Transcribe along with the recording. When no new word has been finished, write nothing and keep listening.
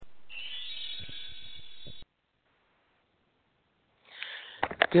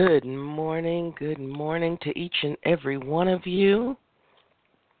Good morning to each and every one of you.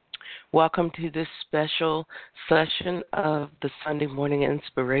 Welcome to this special session of the Sunday Morning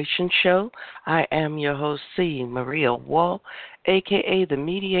Inspiration Show. I am your host, C. Maria Wall, aka the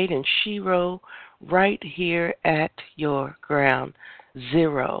Mediating Shiro, right here at your ground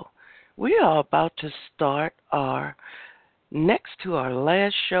zero. We are about to start our next to our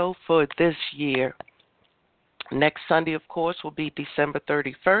last show for this year. Next Sunday, of course, will be December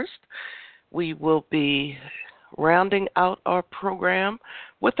 31st. We will be rounding out our program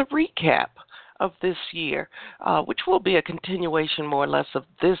with a recap of this year, which will be a continuation more or less of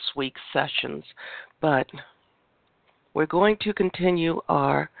this week's sessions. But we're going to continue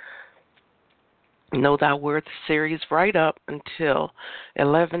our Know Thy Worth series right up until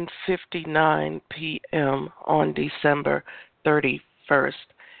 11:59 p.m. on December 31st.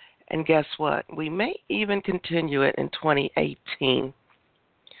 And guess what? We may even continue it in 2018.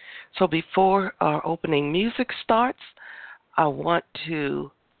 So before our opening music starts, I want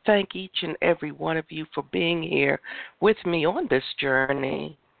to thank each and every one of you for being here with me on this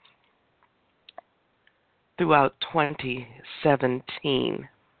journey throughout 2017.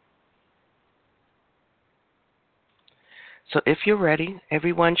 So if you're ready,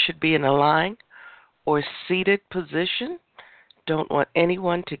 everyone should be in a lying or seated position. Don't want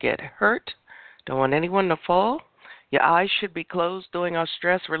anyone to get hurt. Don't want anyone to fall. Your eyes should be closed during our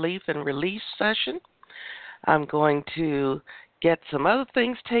stress relief and release session. I'm going to get some other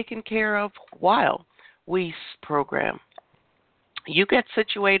things taken care of while we program. You get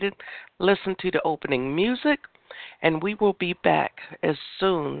situated, listen to the opening music, and we will be back as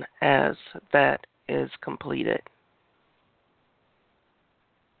soon as that is completed.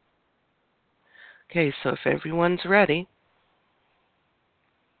 Okay, so if everyone's ready,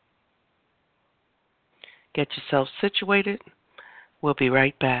 get yourself situated. We'll be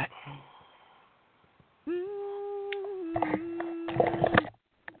right back.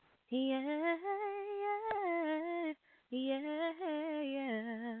 Yeah.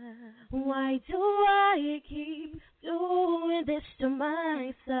 Why do I keep doing this to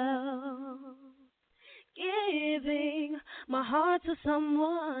myself? Giving my heart to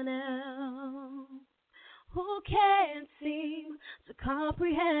someone else who can't seem to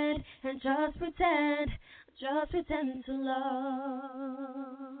comprehend and just pretend to love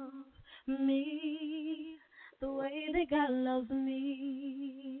me the way that God loves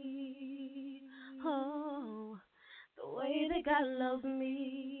me. Oh, the way that God loves me.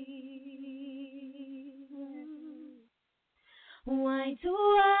 Why do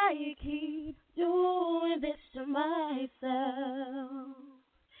I keep doing this to myself?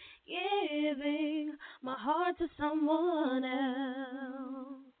 Giving my heart to someone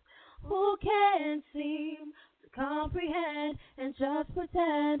else who can't seem to comprehend and just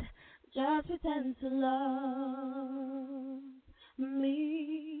pretend to love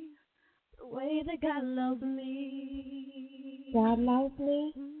me the way that God loves me. God loves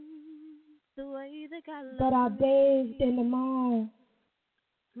me, the way that God loves me. but I bathed in the mire,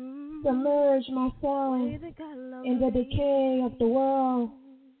 submerged myself in the decay of the world,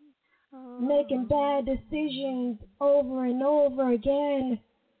 making bad decisions over and over again,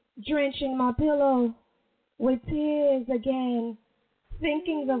 drenching my pillow with tears again,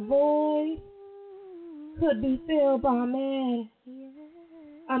 thinking the void could be filled by a man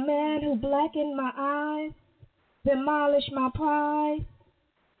who blackened my eyes, demolished my pride,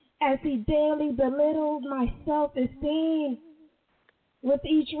 as he daily belittled my self-esteem. With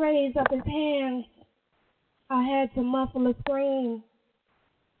each raise of his hands, I had to muffle a scream.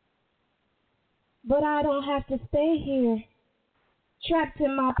 But I don't have to stay here, trapped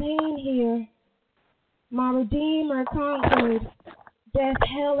in my pain here. My Redeemer conquered death,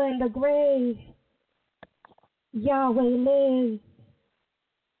 hell, and the grave. Yahweh lives,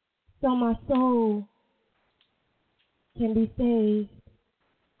 so my soul can be saved.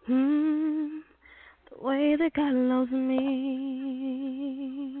 The way that God loves me,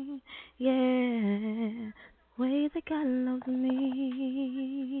 yeah. The way that God loves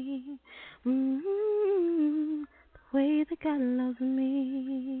me, the way that God loves me.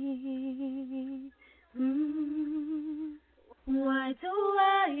 Why do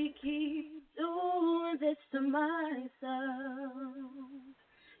I keep doing this to myself?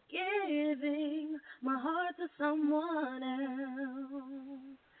 Giving my heart to someone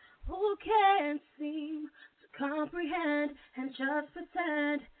else who can't seem to comprehend and just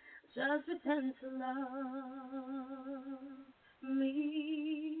pretend to love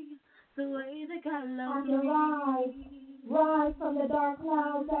me the way that God loves me. Rise from the dark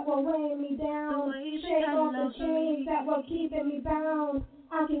clouds that will weigh me down. Shake off the chains that were keeping me bound.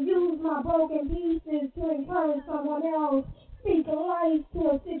 I can use my broken pieces to encourage someone else. Speak life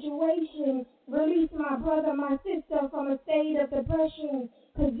to a situation. Release my brother, my sister from a state of depression.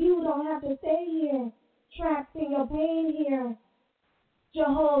 'Cause you don't have to stay here, trapped in your pain here.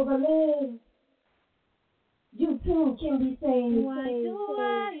 Jehovah lives. You too can be saved. Why do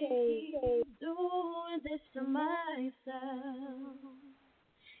I keep doing this to myself?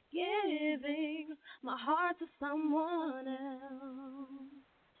 Giving my heart to someone else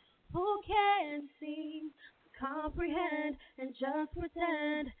who can't seem to comprehend and just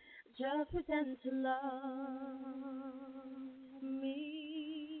pretend to love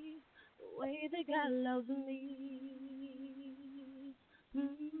me the way that God loves me. The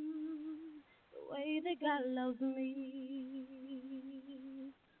way that God loves me.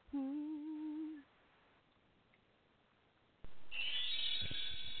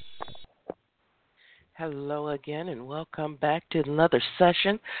 Hello again, and welcome back to another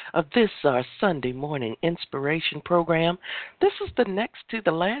session of this, our Sunday morning inspiration program. This is the next to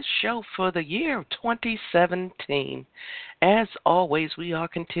the last show for the year of 2017. As always, we are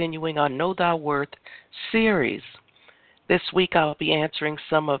continuing our Know Thy Worth series. This week, I'll be answering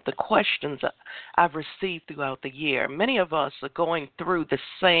some of the questions I've received throughout the year. Many of us are going through the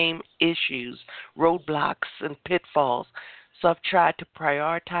same issues, roadblocks, and pitfalls. So I've tried to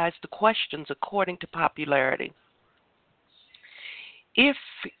prioritize the questions according to popularity. If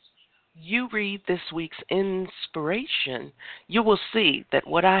you read this week's inspiration, you will see that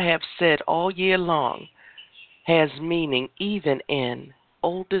what I have said all year long has meaning even in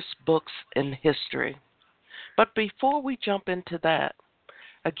oldest books in history. But before we jump into that,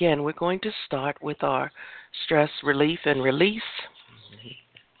 again, we're going to start with our stress relief and release.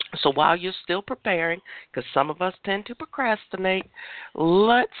 So while you're still preparing, because some of us tend to procrastinate,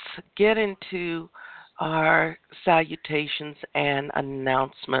 let's get into our salutations and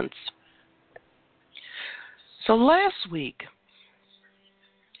announcements. So last week,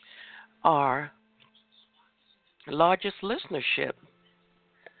 our largest listenership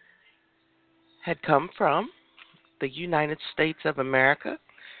had come from the United States of America,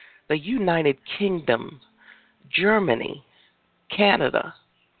 the United Kingdom, Germany, Canada,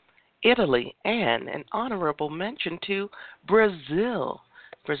 Italy, and an honorable mention to Brazil.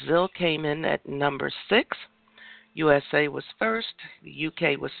 Brazil came in at number 6. USA was first. The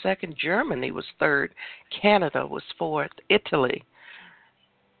UK was second. Germany was third. Canada was fourth. Italy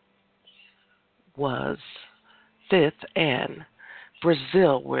was fifth. And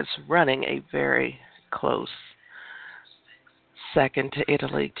Brazil was running a very close second to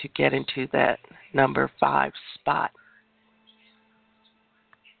Italy to get into that number 5 spot.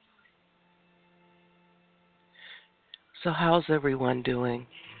 So how's everyone doing?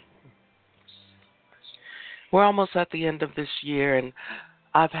 We're almost at the end of this year, and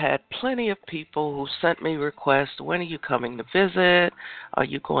I've had plenty of people who sent me requests, when are you coming to visit? Are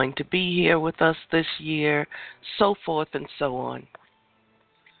you going to be here with us this year? So forth and so on.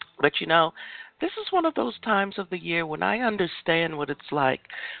 But this is one of those times of the year when I understand what it's like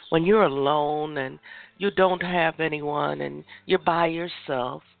when you're alone and you don't have anyone and you're by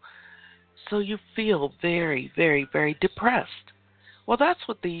yourself. So you feel very, very, very depressed. Well, that's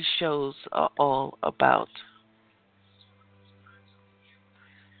what these shows are all about.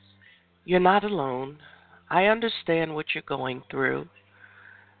 You're not alone. I understand what you're going through.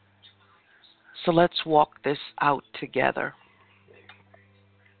 So let's walk this out together.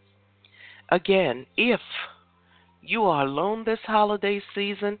 Again, if you are alone this holiday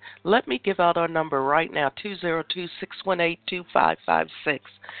season, let me give out our number right now, 202-618-2556.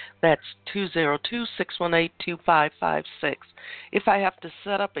 That's 202-618-2556. If I have to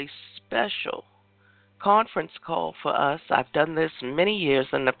set up a special conference call for us, I've done this many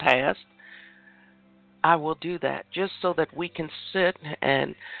years in the past, I will do that just so that we can sit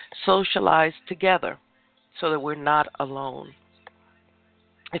and socialize together so that we're not alone.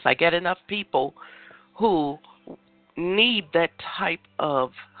 If I get enough people who need that type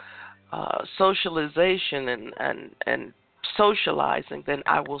of socialization and socializing, then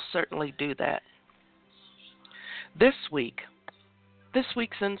I will certainly do that. This week's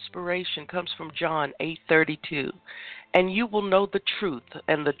inspiration comes from John 8:32, and you will know the truth,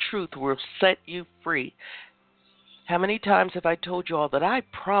 and the truth will set you free. How many times have I told you all that I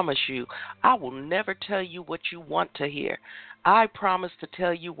promise you I will never tell you what you want to hear. I promise to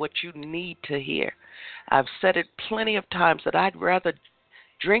tell you what you need to hear. I've said it plenty of times that I'd rather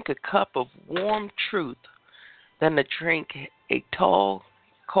drink a cup of warm truth than to drink a tall,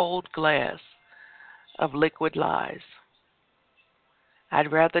 cold glass of liquid lies.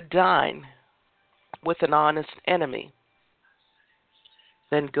 I'd rather dine with an honest enemy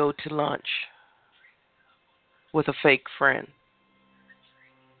than go to lunch with a fake friend.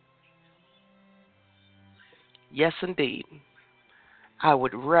 Yes, indeed. I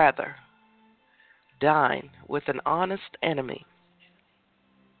would rather dine with an honest enemy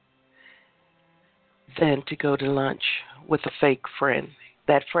than to go to lunch with a fake friend.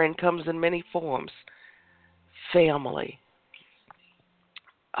 That friend comes in many forms: family,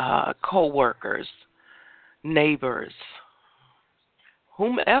 co-workers, neighbors,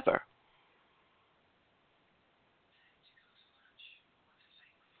 whomever.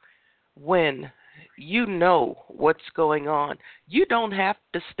 When you know what's going on, you don't have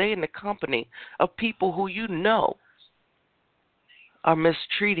to stay in the company of people who you know are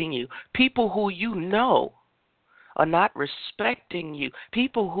mistreating you, people who you know are not respecting you,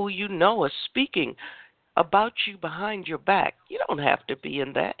 people who you know are speaking about you behind your back. You don't have to be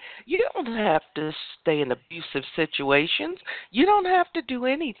in that. You don't have to stay in abusive situations. You don't have to do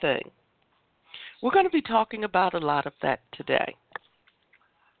anything. We're going to be talking about a lot of that today.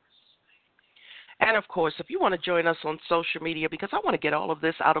 And of course, if you want to join us on social media, because I want to get all of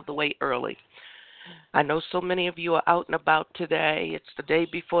this out of the way early. I know so many of you are out and about today. It's the day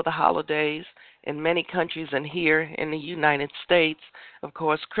before the holidays in many countries, and here in the United States, of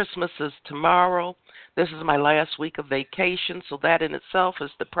course, Christmas is tomorrow. This is my last week of vacation, so that in itself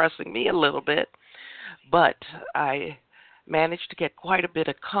is depressing me a little bit. But I managed to get quite a bit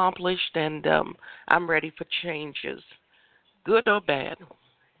accomplished, and I'm ready for changes, good or bad.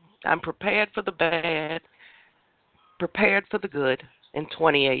 I'm prepared for the bad, prepared for the good in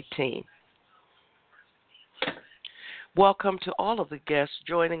 2018. Welcome to all of the guests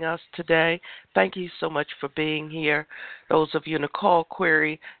joining us today. Thank you so much for being here. Those of you in the call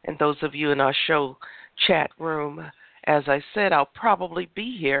query and those of you in our show chat room. As I said, I'll probably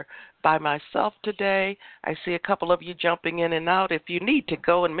be here by myself today. I see a couple of you jumping in and out. If you need to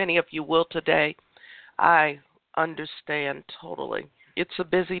go, and many of you will today, I understand totally. It's a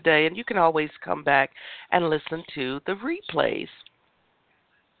busy day, and you can always come back and listen to the replays.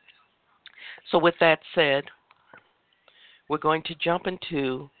 So with that said, we're going to jump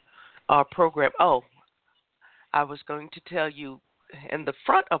into our program. Oh, I was going to tell you in the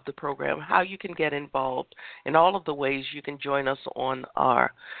front of the program how you can get involved in all of the ways you can join us on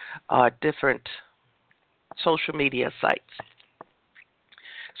our different social media sites.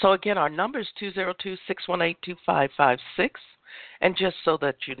 So again, our number is 202-618-2556. And just so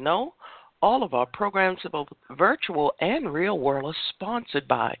that you know, all of our programs, both virtual and real world, are sponsored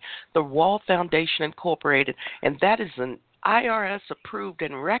by the Wall Foundation Incorporated, and that is an IRS-approved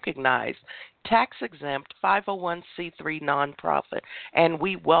and recognized tax-exempt 501c3 nonprofit, and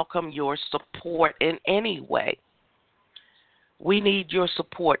we welcome your support in any way. We need your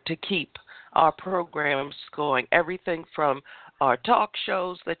support to keep our programs going, everything from our talk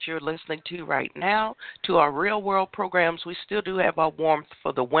shows that you're listening to right now to our real-world programs. We still do have our Warmth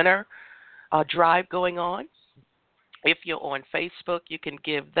for the Winter drive going on. If you're on Facebook, you can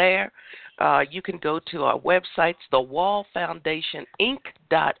give there. You can go to our websites,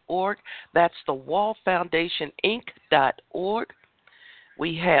 thewallfoundationinc.org. That's thewallfoundationinc.org.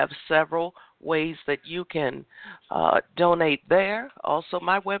 We have several ways that you can donate there. Also,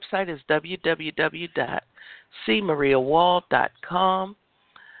 my website is www.cmariawall.com.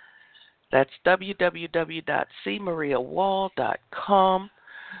 That's www.cmariawall.com.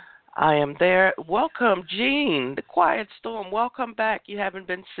 I am there. Welcome, Jean, the Quiet Storm. Welcome back. You haven't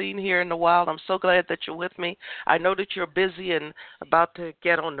been seen here in a while. I'm so glad that you're with me. I know that you're busy and about to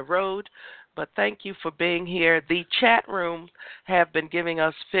get on the road, but thank you for being here. The chat room have been giving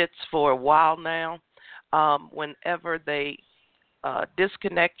us fits for a while now. Whenever they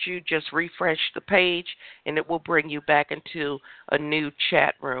disconnect you, just refresh the page, and it will bring you back into a new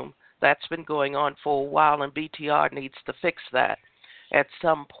chat room. That's been going on for a while, and BTR needs to fix that at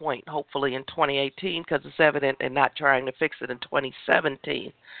some point, hopefully in 2018, because it's evident they're not trying to fix it in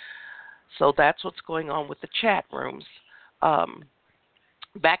 2017. So that's what's going on with the chat rooms.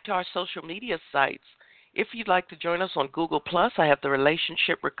 Back to our social media sites. If you'd like to join us on Google+, I have the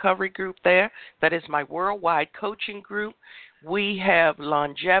Relationship Recovery Group there. That is my worldwide coaching group. We have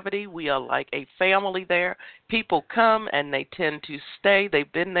longevity. We are like a family there. People come and they tend to stay. They've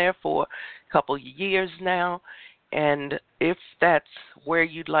been there for a couple of years now. And if that's where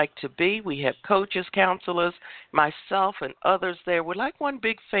you'd like to be, we have coaches, counselors, myself, and others there. We're like one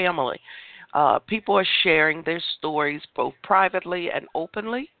big family. People are sharing their stories both privately and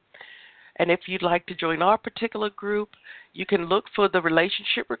openly. And if you'd like to join our particular group, you can look for the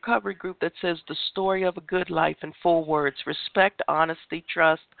Relationship Recovery Group that says The Story of a Good Life in 4 words: respect, honesty,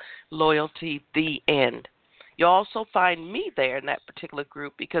 trust, loyalty, the end. You'll also find me there in that particular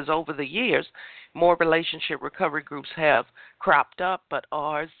group because over the years, more relationship recovery groups have cropped up, but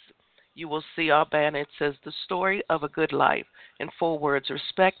ours, you will see our banner. It says, The Story of a Good Life. In 4 words,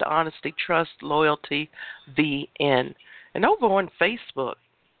 respect, honesty, trust, loyalty, the end. And over on Facebook,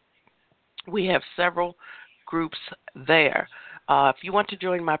 we have several groups there. If you want to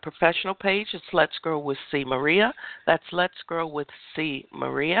join my professional page, it's Let's Grow with C. Maria. That's Let's Grow with C.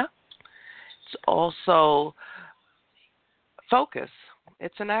 Maria. It's also Focus.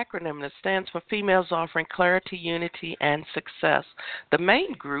 It's an acronym that stands for Females Offering Clarity, Unity, and Success. The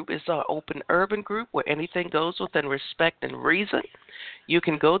main group is our open urban group where anything goes within respect and reason. You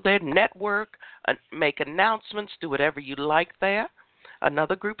can go there, network, make announcements, do whatever you like there.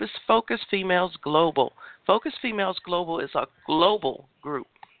 Another group is Focus Females Global. Focus Females Global is a global group.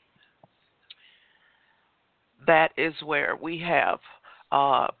 That is where we have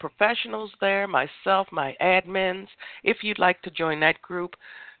professionals there, myself, my admins. If you'd like to join that group,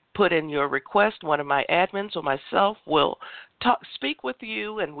 put in your request. One of my admins or myself will speak with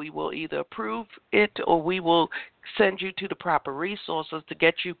you, and we will either approve it or we will send you to the proper resources to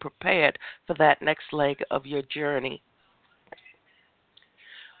get you prepared for that next leg of your journey.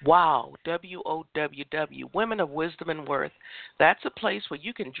 WOW, W-O-W-W, Women of Wisdom and Worth. That's a place where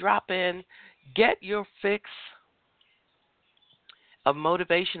you can drop in, get your fix of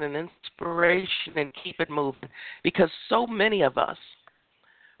motivation and inspiration and keep it moving. Because so many of us,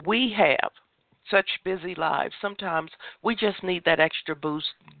 we have such busy lives. Sometimes we just need that extra boost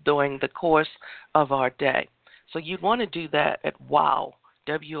during the course of our day. So you'd want to do that at WOW,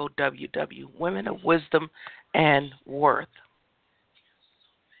 W-O-W-W, Women of Wisdom and Worth.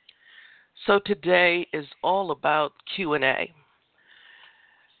 So today is all about Q&A.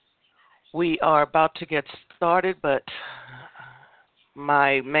 We are about to get started, but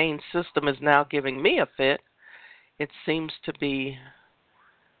my main system is now giving me a fit. It seems to be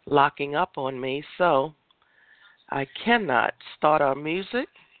locking up on me, so I cannot start our music.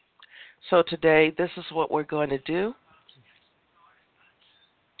 So today, this is what we're going to do.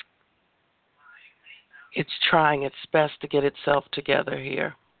 It's trying its best to get itself together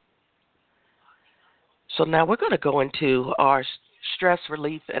here. So now we're going to go into our stress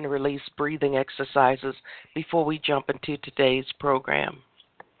relief and release breathing exercises before we jump into today's program.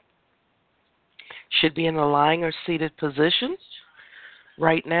 Should be in a lying or seated position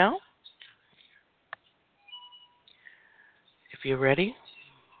right now. If you're ready,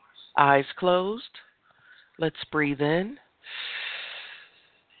 eyes closed. Let's breathe in.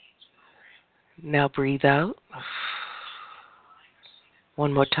 Now breathe out.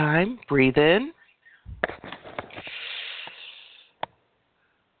 One more time. Breathe in.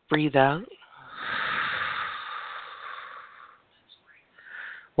 Breathe out.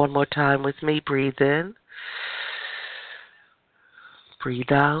 One more time with me. Breathe in.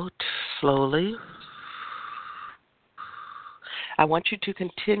 Breathe out slowly. I want you to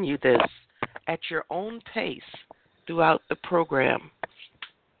continue this at your own pace throughout the program.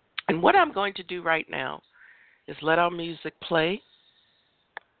 And what I'm going to do right now is let our music play.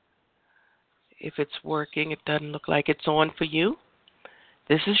 If it's working, it doesn't look like it's on for you.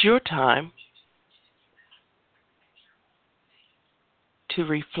 This is your time to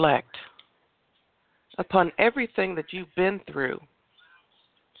reflect upon everything that you've been through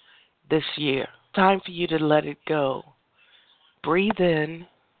this year. Time for you to let it go. Breathe in,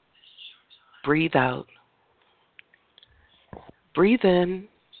 breathe out. Breathe in,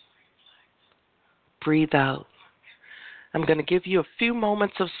 breathe out. I'm going to give you a few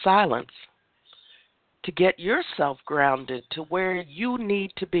moments of silence to get yourself grounded to where you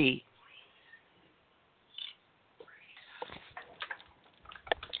need to be.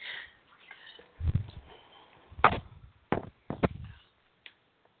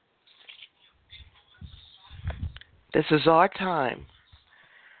 This is our time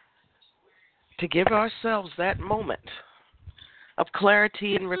to give ourselves that moment of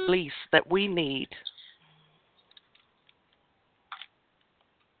clarity and release that we need.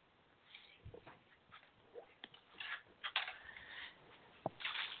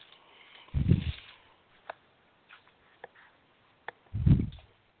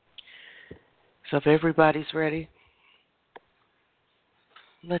 So if everybody's ready,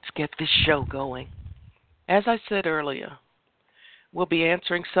 let's get this show going. As I said earlier, we'll be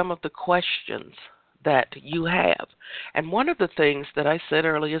answering some of the questions that you have. And one of the things that I said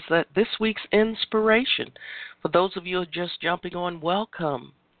earlier is that this week's inspiration, for those of you who are just jumping on,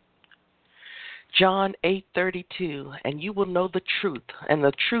 welcome. John 8:32, and you will know the truth, and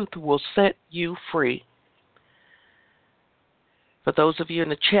the truth will set you free. For those of you in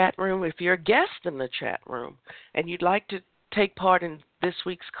the chat room, if you're a guest in the chat room and you'd like to take part in this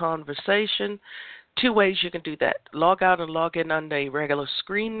week's conversation, two ways you can do that. Log out and log in under a regular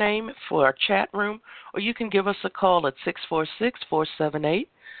screen name for our chat room, or you can give us a call at 646-478-4726.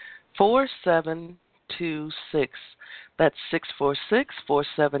 That's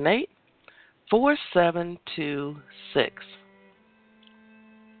 646-478-4726.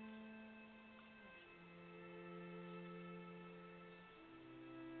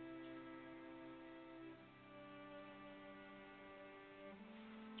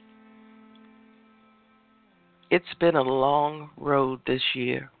 It's been a long road this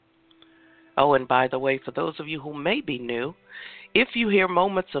year. Oh, and by the way, for those of you who may be new, if you hear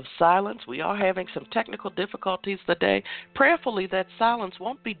moments of silence, we are having some technical difficulties today. Prayerfully, that silence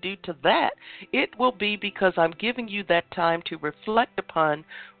won't be due to that. It will be because I'm giving you that time to reflect upon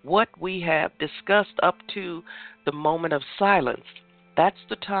what we have discussed up to the moment of silence. That's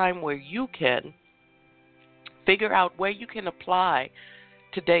the time where you can figure out where you can apply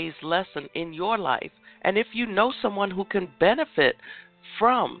today's lesson in your life. And if you know someone who can benefit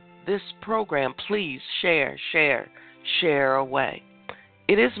from this program, please share away.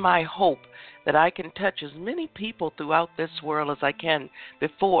 It is my hope that I can touch as many people throughout this world as I can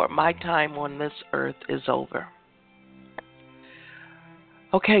before my time on this earth is over.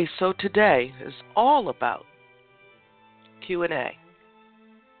 Okay, so today is all about Q&A.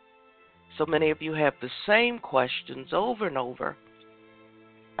 So many of you have the same questions over and over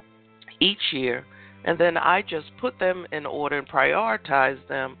each year, and then I just put them in order and prioritize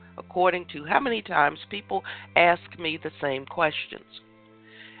them according to how many times people ask me the same questions.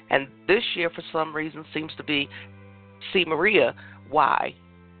 And this year, for some reason, seems to be see Maria why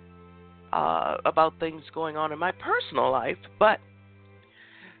about things going on in my personal life. But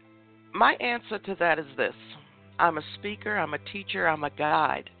my answer to that is this. I'm a speaker, I'm a teacher, I'm a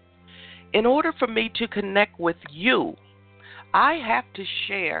guide. In order for me to connect with you, I have to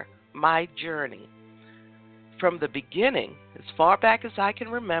share my journey from the beginning, as far back as I can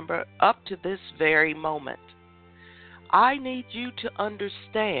remember, up to this very moment. I need you to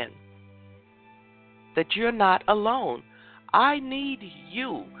understand that you're not alone. I need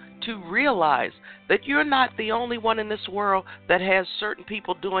you to realize that you're not the only one in this world that has certain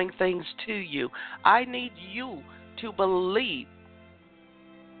people doing things to you. I need you to believe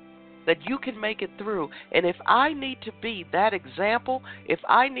that you can make it through. And if I need to be that example, if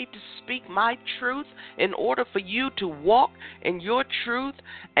I need to speak my truth in order for you to walk in your truth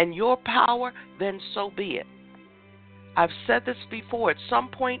and your power, then so be it. I've said this before. At some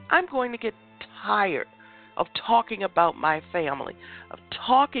point, I'm going to get tired of talking about my family, of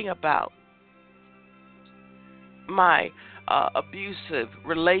talking about my abusive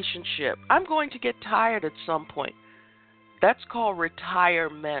relationship. I'm going to get tired at some point. That's called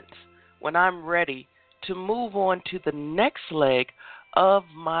retirement, when I'm ready to move on to the next leg of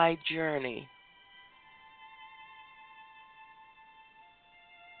my journey.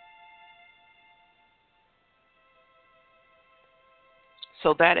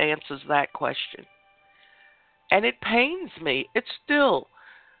 So that answers that question. And it pains me. It still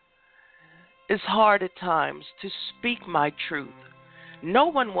is hard at times to speak my truth. No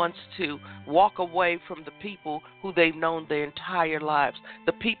one wants to walk away from the people who they've known their entire lives,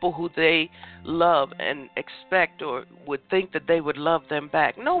 the people who they love and expect or would think that they would love them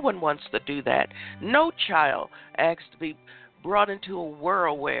back. No one wants to do that. No child asks to be brought into a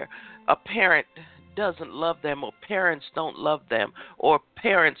world where a parent doesn't love them, or parents don't love them, or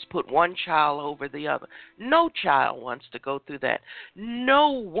parents put one child over the other. No child wants to go through that.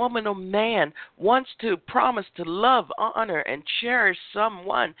 No woman or man wants to promise to love, honor, and cherish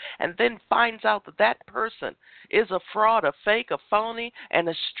someone and then finds out that that person is a fraud, a fake, a phony, and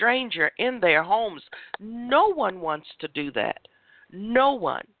a stranger in their homes. No one wants to do that. No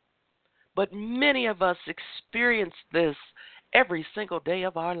one. But many of us experience this every single day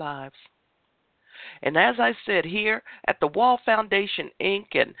of our lives. And as I said, here at the Wall Foundation,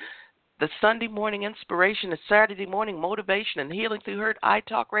 Inc., and the Sunday Morning Inspiration and Saturday Morning Motivation and Healing Through Hurt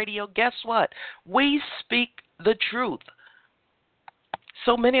iTalk Radio, guess what? We speak the truth.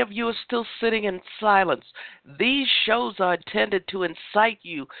 So many of you are still sitting in silence. These shows are intended to incite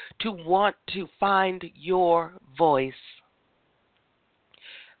you to want to find your voice.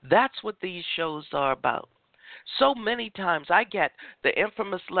 That's what these shows are about. So many times I get the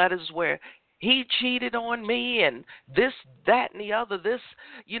infamous letters where he cheated on me and this, that, and the other, this,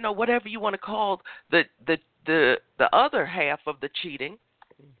 whatever you want to call the other half of the cheating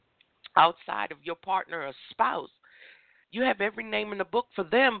outside of your partner or spouse. You have every name in the book for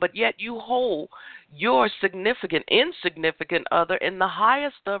them, but yet you hold your insignificant other in the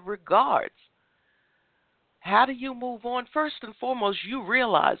highest of regards. How do you move on? First and foremost, you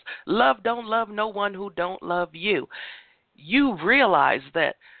realize love don't love no one who don't love you. You realize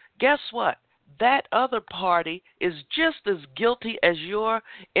that, guess what? That other party is just as guilty as your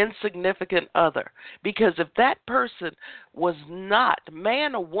insignificant other. Because if that person was not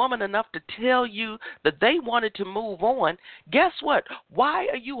man or woman enough to tell you that they wanted to move on, guess what? Why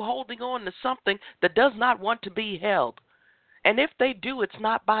are you holding on to something that does not want to be held? And if they do, it's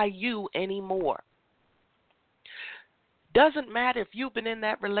not by you anymore. Doesn't matter if you've been in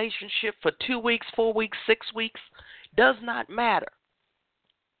that relationship for 2 weeks, 4 weeks, 6 weeks. Does not matter.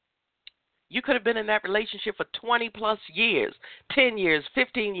 You could have been in that relationship for 20 plus years, 10 years,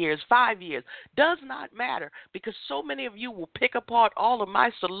 15 years, 5 years. Does not matter, because so many of you will pick apart all of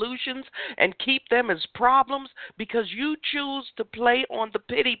my solutions and keep them as problems because you choose to play on the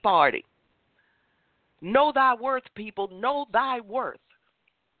pity party. Know thy worth, people. Know thy worth.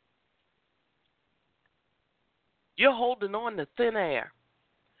 You're holding on to thin air.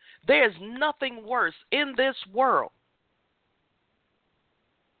 There's nothing worse in this world.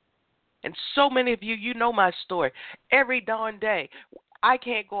 And so many of you, you know my story. Every darn day, I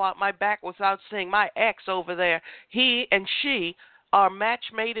can't go out my back without seeing my ex over there. He and she are match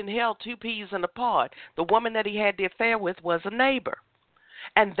made in hell, 2 peas in a pod. The woman that he had the affair with was a neighbor.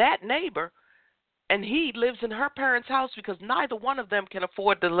 And that neighbor, and he lives in her parents' house because neither one of them can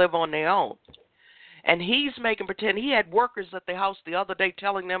afford to live on their own. And he's making pretend. He had workers at the house the other day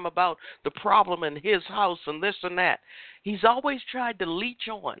telling them about the problem in his house and this and that. He's always tried to leech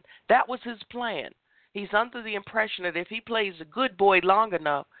on. That was his plan. He's under the impression that if he plays a good boy long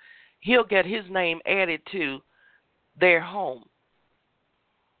enough, he'll get his name added to their home.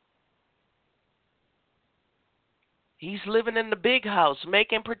 He's living in the big house,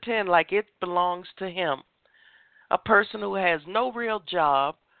 making pretend like it belongs to him. A person who has no real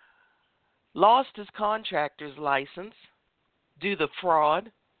job, lost his contractor's license due to fraud,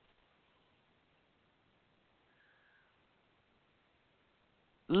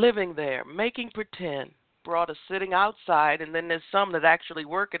 living there, making pretend, brought us sitting outside, and then there's some that actually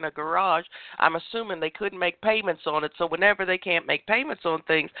work in a garage. I'm assuming they couldn't make payments on it, so whenever they can't make payments on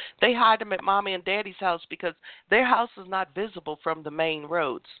things, they hide them at Mommy and Daddy's house because their house is not visible from the main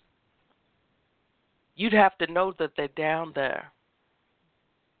roads. You'd have to know that they're down there.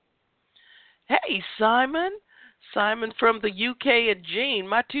 Hey, Simon. Simon from the UK and Gene,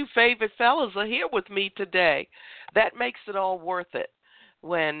 my 2 favorite fellas, are here with me today. That makes it all worth it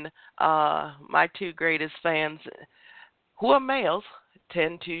when my 2 greatest fans, who are males,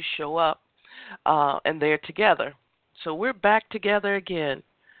 tend to show up and they're together. So we're back together again.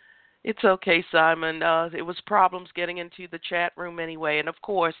 It's okay, Simon. It was problems getting into the chat room anyway. And, of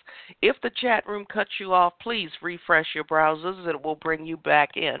course, if the chat room cuts you off, please refresh your browsers and it will bring you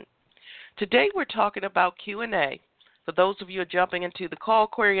back in. Today we're talking about Q&A. For those of you who are jumping into the call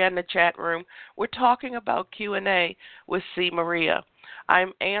query and the chat room, we're talking about Q&A with C. Maria.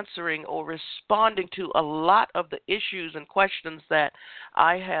 I'm answering or responding to a lot of the issues and questions that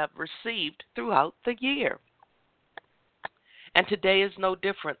I have received throughout the year. And today is no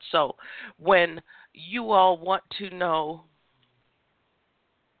different. So when you all want to know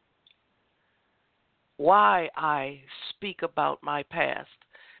why I speak about my past,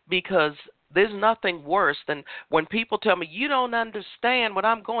 because there's nothing worse than when people tell me, you don't understand what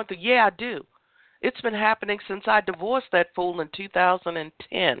I'm going through. Yeah, I do. It's been happening since I divorced that fool in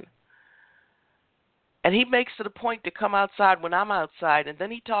 2010. And he makes it a point to come outside when I'm outside, and then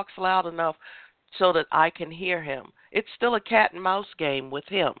he talks loud enough so that I can hear him. It's still a cat and mouse game with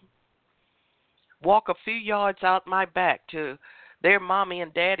him. Walk a few yards out my back to their mommy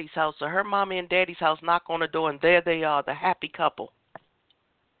and daddy's house, or her mommy and daddy's house, knock on the door, and there they are, the happy couple.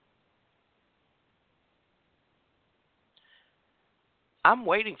 I'm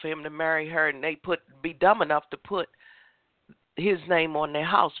waiting for him to marry her, and they be dumb enough to put his name on their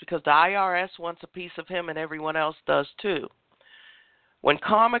house because the IRS wants a piece of him and everyone else does too. When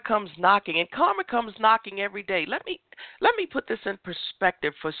karma comes knocking, and karma comes knocking every day. Let me put this in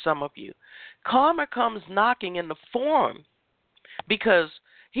perspective for some of you. Karma comes knocking in the form because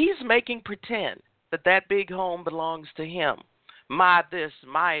he's making pretend that that big home belongs to him. My this,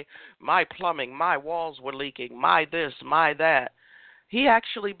 my plumbing, my walls were leaking, my this, my that. He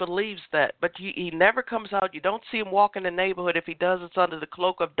actually believes that, but he never comes out. You don't see him walk in the neighborhood. If he does, it's under the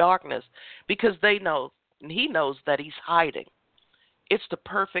cloak of darkness because they know, and he knows that he's hiding. It's the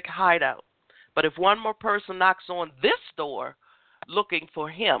perfect hideout. But if one more person knocks on this door looking for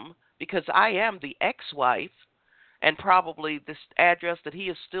him, because I am the ex-wife, and probably this address that he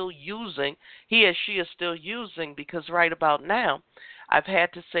is still using, he or she is still using, because right about now, I've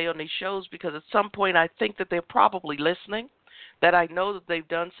had to say on these shows, because at some point I think that they're probably listening, that I know that they've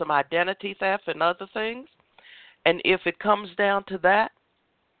done some identity theft and other things. And if it comes down to that,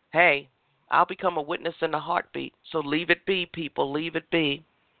 hey, I'll become a witness in a heartbeat. So leave it be, people. Leave it be.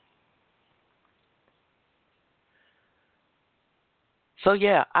 So,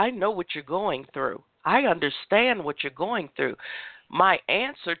 yeah, I know what you're going through. I understand what you're going through. My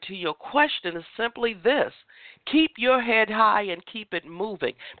answer to your question is simply this. Keep your head high and keep it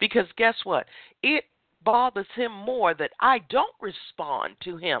moving. Because guess what? It bothers him more that I don't respond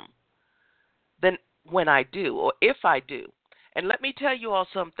to him than when I do, or if I do. And let me tell you all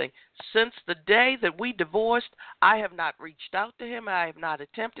something. Since the day that we divorced, I have not reached out to him. I have not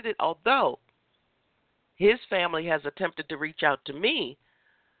attempted it, although his family has attempted to reach out to me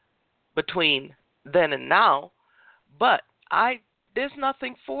between then and now. But there's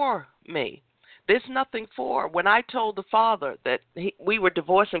nothing for me. There's nothing for. When I told the father that we were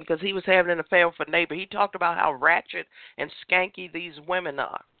divorcing because he was having an affair with a neighbor, he talked about how ratchet and skanky these women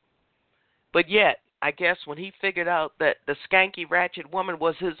are. But yet, I guess when he figured out that the skanky, ratchet woman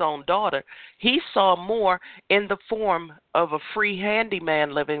was his own daughter, he saw more in the form of a free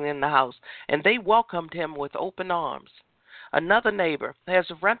handyman living in the house, and they welcomed him with open arms. Another neighbor has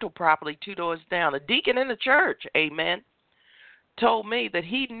a rental property 2 doors down, a deacon in the church, amen, told me that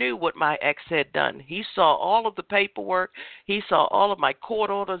he knew what my ex had done. He saw all of the paperwork. He saw all of my court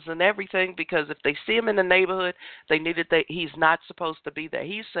orders and everything, because if they see him in the neighborhood, he's not supposed to be there.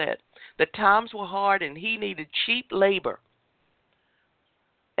 He said the times were hard and he needed cheap labor.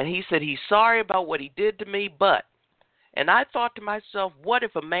 And he said he's sorry about what he did to me, and I thought to myself, what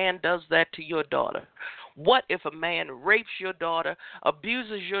if a man does that to your daughter? What if a man rapes your daughter,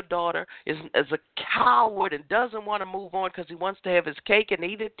 abuses your daughter, is a coward and doesn't want to move on because he wants to have his cake and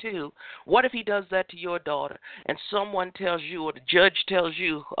eat it too? What if he does that to your daughter and someone tells you, or the judge tells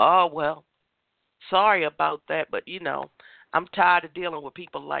you, oh, well, sorry about that, but, I'm tired of dealing with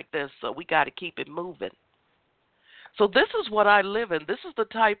people like this, so we got to keep it moving. So this is what I live in. This is the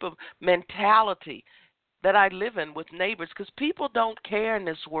type of mentality that I live in with neighbors, because people don't care in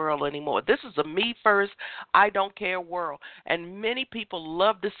this world anymore. This is a me first, I don't care world. And many people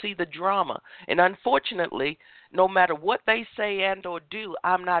love to see the drama. And unfortunately, no matter what they say and or do,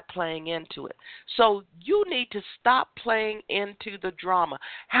 I'm not playing into it. So you need to stop playing into the drama.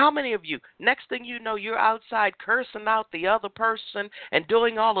 How many of you, next thing you know, you're outside cursing out the other person and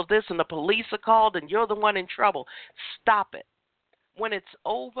doing all of this, and the police are called and you're the one in trouble? Stop it. When it's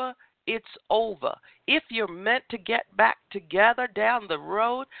over, it's over. If you're meant to get back together down the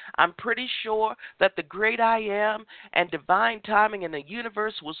road, I'm pretty sure that the great I am and divine timing in the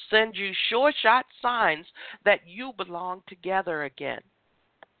universe will send you sure-shot signs that you belong together again.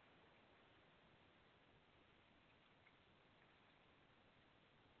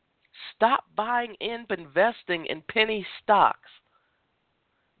 Stop buying in, investing in penny stocks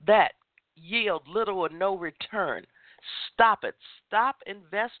that yield little or no return. Stop it. Stop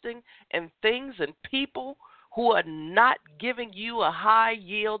investing in things and people who are not giving you a high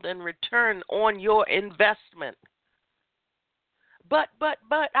yield and return on your investment. But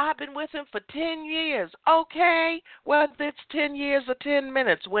I've been with him for 10 years. Okay, whether it's 10 years or 10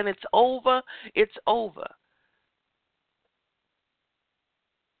 minutes, when it's over, it's over.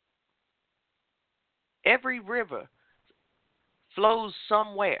 Every river flows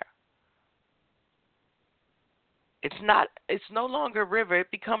somewhere. It's no longer a river,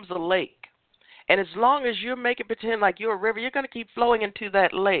 it becomes a lake. And as long as you're making pretend like you're a river, you're going to keep flowing into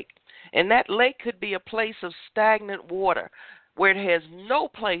that lake. And that lake could be a place of stagnant water where it has no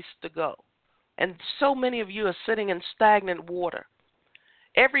place to go. And so many of you are sitting in stagnant water.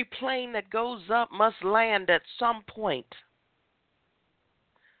 Every plane that goes up must land at some point.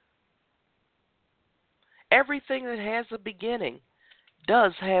 Everything that has a beginning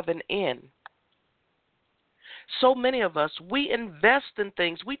does have an end. So many of us, we invest in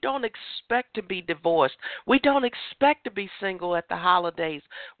things. We don't expect to be divorced. We don't expect to be single at the holidays.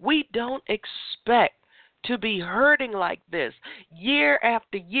 We don't expect to be hurting like this year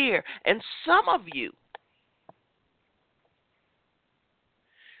after year. And some of you,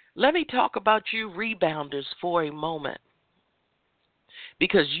 let me talk about you rebounders for a moment,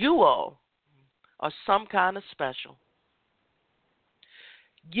 because you all are some kind of special.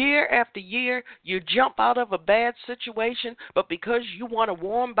 Year after year, you jump out of a bad situation, but because you want a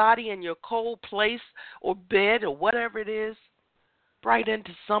warm body in your cold place or bed or whatever it is, right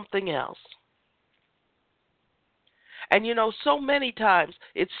into something else. And so many times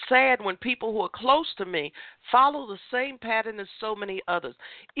it's sad when people who are close to me follow the same pattern as so many others.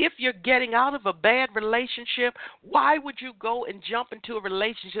 If you're getting out of a bad relationship, why would you go and jump into a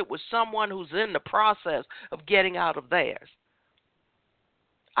relationship with someone who's in the process of getting out of theirs?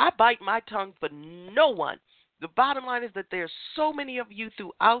 I bite my tongue for no one. The bottom line is that there's so many of you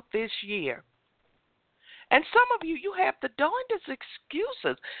throughout this year. And some of you, you have the darndest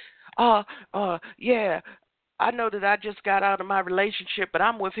excuses. Yeah, I know that I just got out of my relationship, but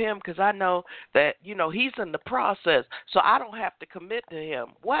I'm with him because I know that, he's in the process, so I don't have to commit to him.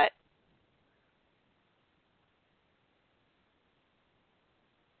 What?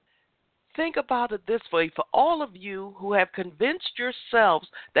 Think about it this way. For all of you who have convinced yourselves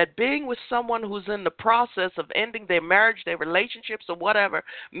that being with someone who's in the process of ending their marriage, their relationships, or whatever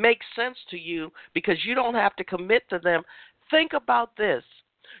makes sense to you because you don't have to commit to them, think about this.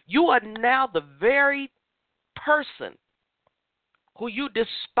 You are now the very person who you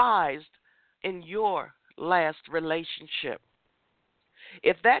despised in your last relationship.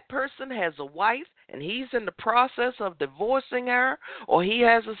 If that person has a wife and he's in the process of divorcing her, or he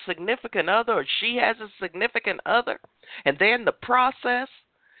has a significant other, or she has a significant other, and they're in the process,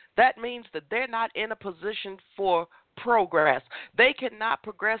 that means that they're not in a position for progress. They cannot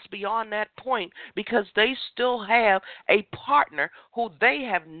progress beyond that point because they still have a partner who they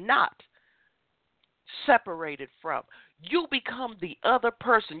have not separated from. You become the other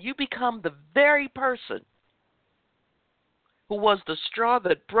person. You become the very person who was the straw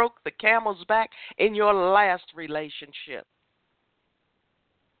that broke the camel's back in your last relationship.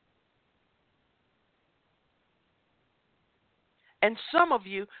 And some of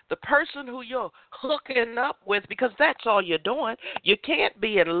you, the person who you're hooking up with, because that's all you're doing, you can't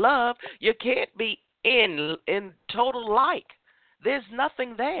be in love, you can't be in total like. There's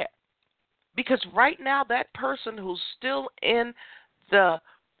nothing there. Because right now, that person who's still in the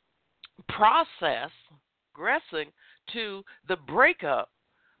process, progressing to the breakup,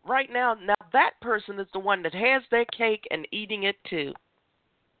 right now that person is the one that has their cake and eating it too.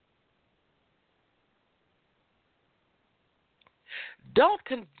 Don't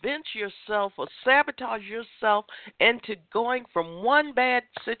convince yourself or sabotage yourself into going from one bad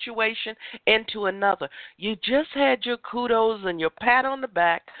situation into another. You just had your kudos and your pat on the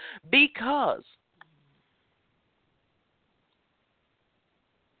back because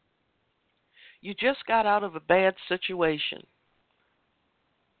you just got out of a bad situation.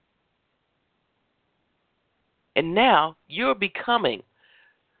 And now you're becoming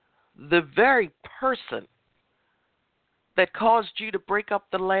the very person that caused you to break up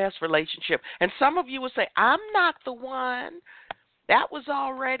the last relationship. And some of you will say, I'm not the one. That was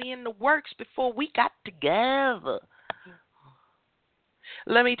already in the works before we got together.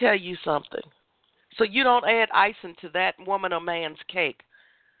 Let me tell you something. So you don't add icing to that woman or man's cake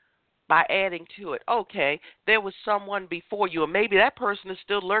by adding to it. Okay, there was someone before you, and maybe that person is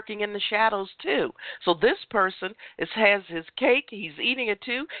still lurking in the shadows too. So this person has his cake, he's eating it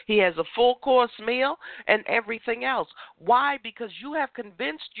too, he has a full course meal and everything else. Why? Because you have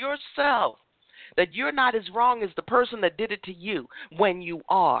convinced yourself that you're not as wrong as the person that did it to you when you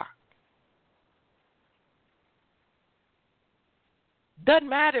are. Doesn't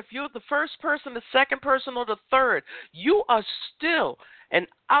matter if you're the first person, the second person, or the third. You are still an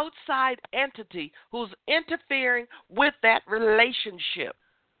outside entity who's interfering with that relationship.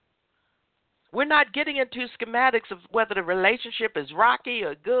 We're not getting into schematics of whether the relationship is rocky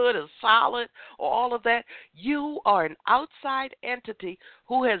or good or solid or all of that. You are an outside entity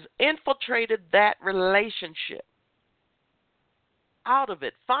who has infiltrated that relationship. Out of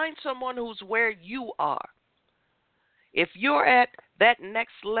it. Find someone who's where you are. If you're at that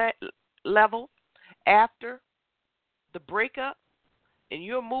next level after the breakup and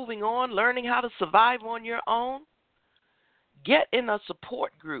you're moving on, learning how to survive on your own, get in a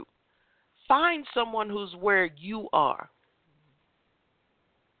support group. Find someone who's where you are.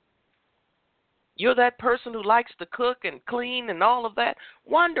 You're that person who likes to cook and clean and all of that.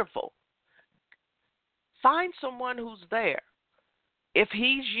 Wonderful. Find someone who's there. If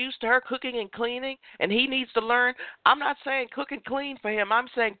he's used to her cooking and cleaning and he needs to learn, I'm not saying cook and clean for him. I'm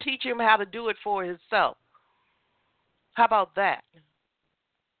saying teach him how to do it for himself. How about that?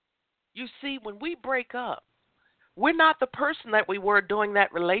 You see, when we break up, we're not the person that we were during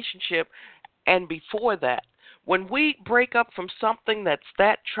that relationship and before that. When we break up from something that's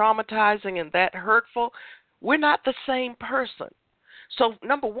that traumatizing and that hurtful, we're not the same person. So,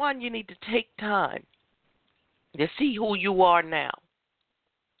 number one, you need to take time to see who you are now.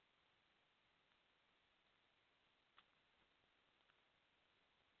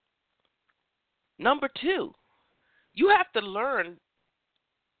 Number two, You have to learn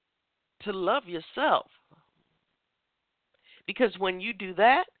to love yourself. Because when you do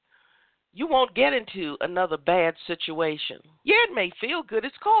that, you won't get into another bad situation. Yeah, it may feel good.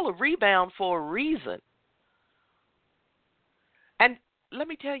 It's called a rebound for a reason. And let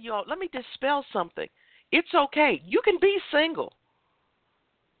me tell you all, let me dispel something. It's okay. You can be single.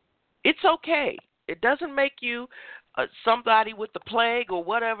 It's okay. It doesn't make you somebody with the plague or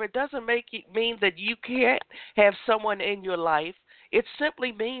whatever. It doesn't make it mean that you can't have someone in your life. It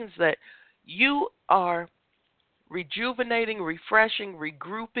simply means that you are rejuvenating, refreshing,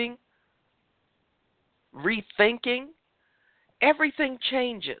 regrouping, rethinking. Everything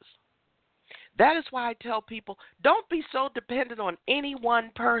changes. That is why I tell people, don't be so dependent on any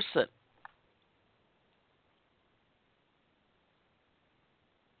one person.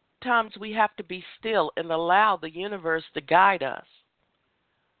 Sometimes we have to be still and allow the universe to guide us.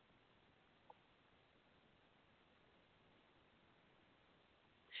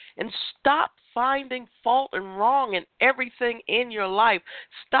 And stop finding fault and wrong in everything in your life.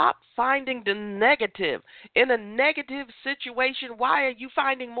 Stop finding the negative. In a negative situation, why are you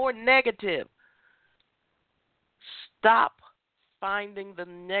finding more negative? Stop finding the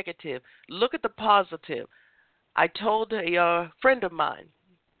negative. Look at the positive. I told a friend of mine,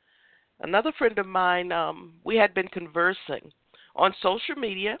 another friend of mine, we had been conversing on social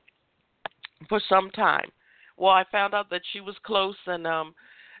media for some time. Well, I found out that she was close and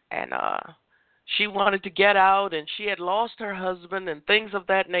she wanted to get out, and she had lost her husband and things of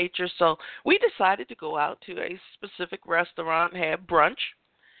that nature. So we decided to go out to a specific restaurant and have brunch.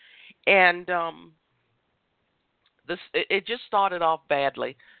 And it just started off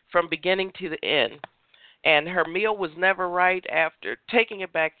badly from beginning to the end. And her meal was never right. After taking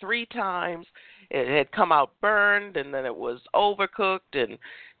it back 3 times, it had come out burned, and then it was overcooked and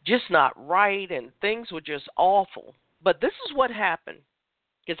just not right, and things were just awful. But this is what happened.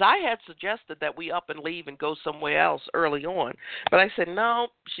 Because I had suggested that we up and leave and go somewhere else early on. But I said, no,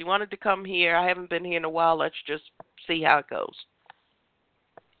 she wanted to come here. I haven't been here in a while. Let's just see how it goes.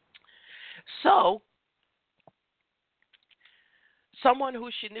 So someone who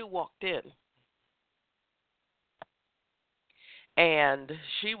she knew walked in. And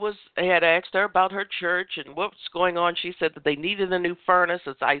I had asked her about her church and what's going on. She said that they needed a new furnace.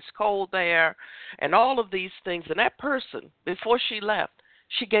 It's ice cold there and all of these things. And that person, before she left,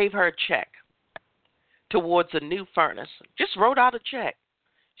 she gave her a check towards a new furnace. Just wrote out a check.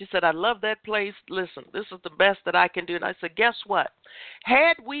 She said, I love that place. Listen, this is the best that I can do. And I said, guess what?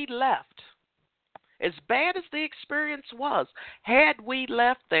 Had we left, as bad as the experience was, had we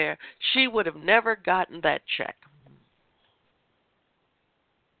left there, she would have never gotten that check.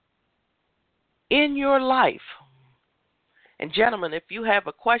 In your life, and gentlemen, if you have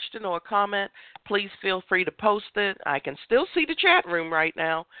a question or a comment, please feel free to post it. I can still see the chat room right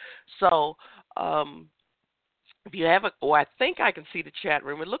now. So if you have I think I can see the chat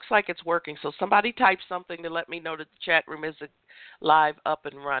room. It looks like it's working. So somebody type something to let me know that the chat room is live, up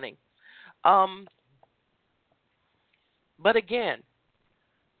and running. But again,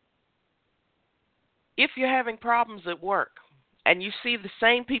 if you're having problems at work and you see the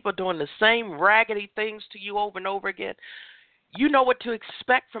same people doing the same raggedy things to you over and over again, you know what to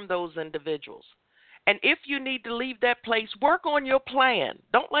expect from those individuals. And if you need to leave that place, work on your plan.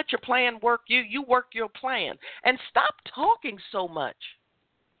 Don't let your plan work you. You work your plan. And stop talking so much.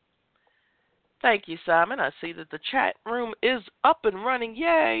 Thank you, Simon. I see that the chat room is up and running.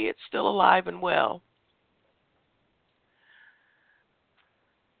 Yay, it's still alive and well.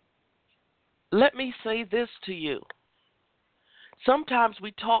 Let me say this to you. Sometimes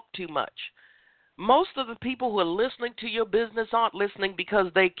we talk too much. Most of the people who are listening to your business aren't listening because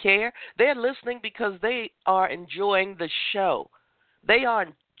they care. They're listening because they are enjoying the show. They are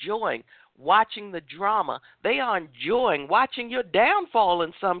enjoying watching the drama. They are enjoying watching your downfall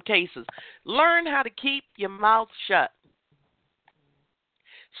in some cases. Learn how to keep your mouth shut.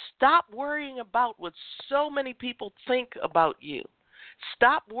 Stop worrying about what so many people think about you.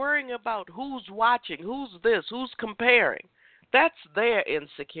 Stop worrying about who's watching, who's this, who's comparing. That's their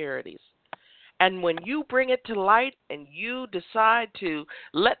insecurities. And when you bring it to light and you decide to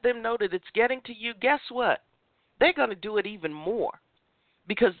let them know that it's getting to you, guess what? They're going to do it even more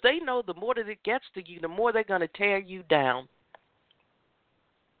because they know the more that it gets to you, the more they're going to tear you down.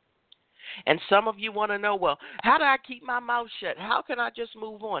 And some of you want to know, well, how do I keep my mouth shut? How can I just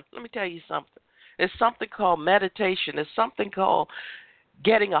move on? Let me tell you something. There's something called meditation. There's something called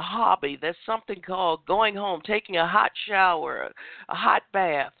getting a hobby. There's something called going home, taking a hot shower, a hot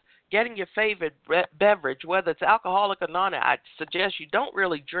bath, getting your favorite beverage, whether it's alcoholic or non. I suggest you don't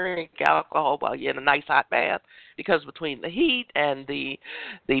really drink alcohol while you're in a nice hot bath, because between the heat and the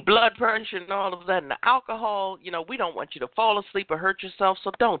blood pressure and all of that and the alcohol, we don't want you to fall asleep or hurt yourself,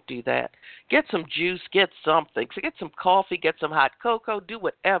 so don't do that. Get some juice, get something. So get some coffee, get some hot cocoa, do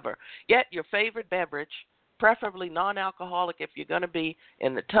whatever. Get your favorite beverage, preferably non-alcoholic if you're going to be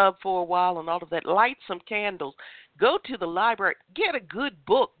in the tub for a while and all of that. Light some candles. Go to the library. Get a good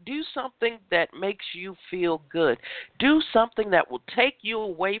book. Do something that makes you feel good. Do something that will take you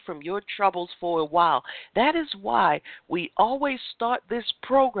away from your troubles for a while. That is why we always start this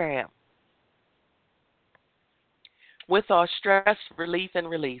program with our stress relief and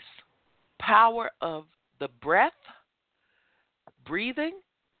release. Power of the breath, breathing.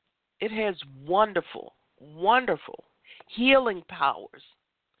 It has wonderful healing powers.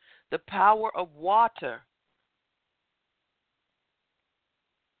 The power of water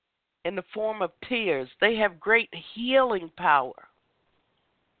in the form of tears. They have great healing power.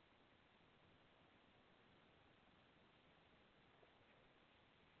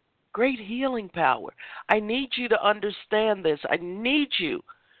 Great healing power. I need you to understand this. I need you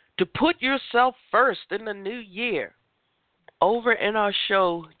to put yourself first in the new year. Over in our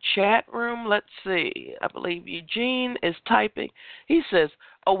show chat room, let's see, I believe Eugene is typing. He says,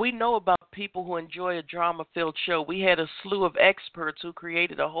 we know about people who enjoy a drama-filled show. We had a slew of experts who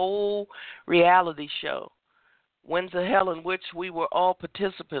created a whole reality show, Winds of Hell, in which we were all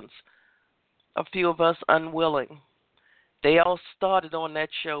participants, a few of us unwilling. They all started on that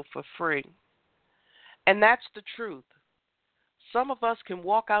show for free. And that's the truth. Some of us can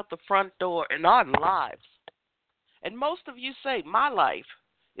walk out the front door in our lives. And most of you say, my life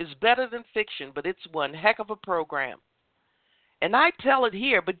is better than fiction, but it's one heck of a program. And I tell it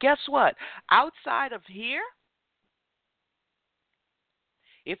here, but guess what? Outside of here,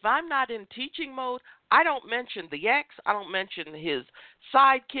 if I'm not in teaching mode, I don't mention the ex, I don't mention his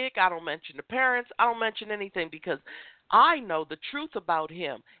sidekick, I don't mention the parents, I don't mention anything, because I know the truth about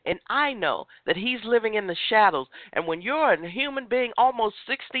him, and I know that he's living in the shadows. And when you're a human being almost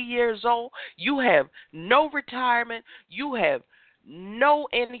 60 years old, you have no retirement, you have no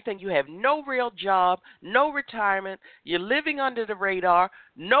anything, you have no real job, no retirement, you're living under the radar,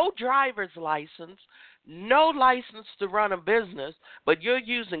 no driver's license, no license to run a business, but you're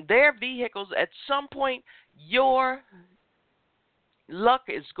using their vehicles. At some point, your luck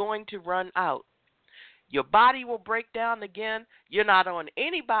is going to run out. Your body will break down again. You're not on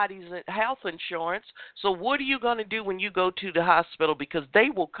anybody's health insurance. So what are you going to do when you go to the hospital? Because they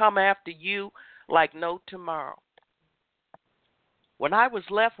will come after you like no tomorrow. When I was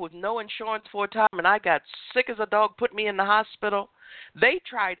left with no insurance for a time and I got sick as a dog, put me in the hospital, they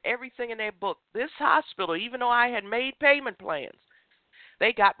tried everything in their book. This hospital, even though I had made payment plans,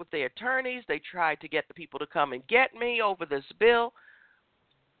 they got with their attorneys. They tried to get the people to come and get me over this bill.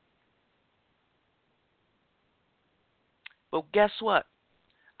 But guess what?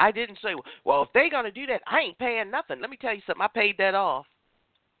 I didn't say, well, if they're going to do that, I ain't paying nothing. Let me tell you something. I paid that off.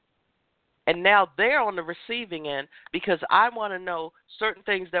 And now they're on the receiving end because I want to know certain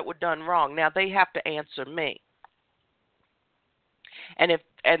things that were done wrong. Now they have to answer me. And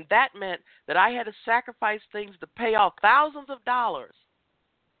that meant that I had to sacrifice things to pay off thousands of dollars.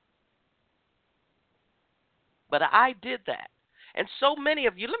 But I did that. And so many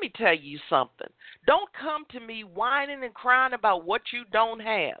of you, let me tell you something. Don't come to me whining and crying about what you don't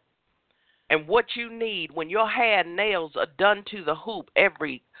have and what you need when your hair and nails are done to the hoop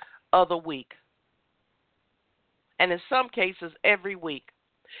every other week. And in some cases, every week.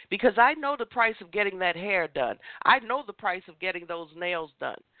 Because I know the price of getting that hair done. I know the price of getting those nails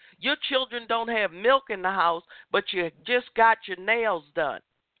done. Your children don't have milk in the house, but you just got your nails done.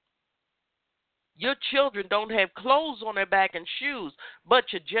 Your children don't have clothes on their back and shoes, but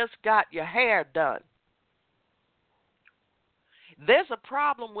you just got your hair done. There's a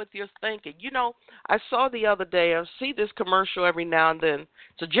problem with your thinking. You know, I saw the other day, I see this commercial every now and then.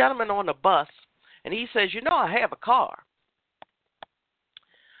 It's a gentleman on a bus, and he says, you know, I have a car.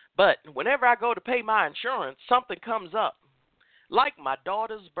 But whenever I go to pay my insurance, something comes up, like my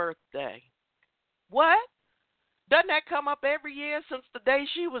daughter's birthday. What? Doesn't that come up every year since the day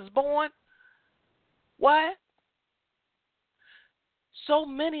she was born? What? So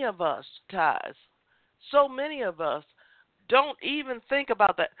many of us, Taz, so many of us don't even think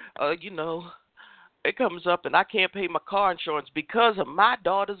about that. You know, it comes up and I can't pay my car insurance because of my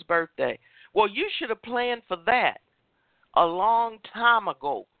daughter's birthday. Well, you should have planned for that a long time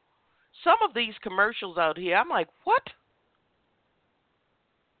ago. Some of these commercials out here, I'm like, what?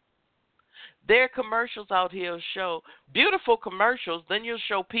 There are commercials out here show beautiful commercials. Then you'll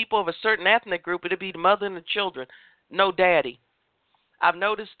show people of a certain ethnic group. It'll be the mother and the children. No daddy. I've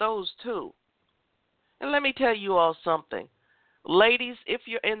noticed those too. And let me tell you all something. Ladies, if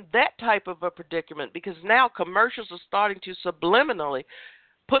you're in that type of a predicament, because now commercials are starting to subliminally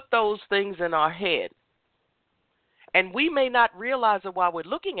put those things in our head. And we may not realize it while we're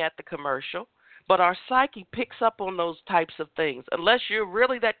looking at the commercial, but our psyche picks up on those types of things. Unless you're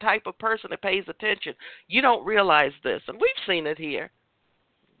really that type of person that pays attention, you don't realize this. And we've seen it here.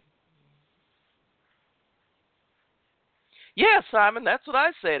 Yeah, Simon, that's what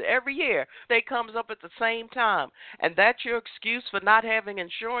I said. Every year, they comes up at the same time. And that's your excuse for not having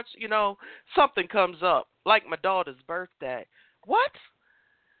insurance? You know, something comes up, like my daughter's birthday. What?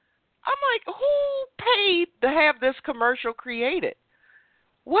 I'm like, who paid to have this commercial created?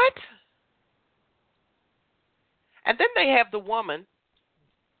 What? And then they have the woman.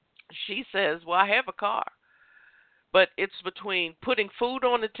 She says, well, I have a car. But it's between putting food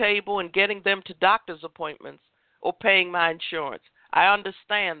on the table and getting them to doctor's appointments or paying my insurance. I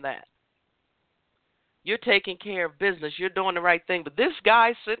understand that. You're taking care of business. You're doing the right thing. But this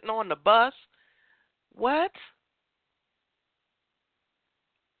guy sitting on the bus, what?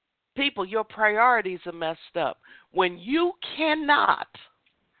 People, your priorities are messed up. When you cannot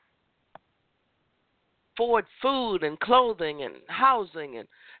afford food and clothing and housing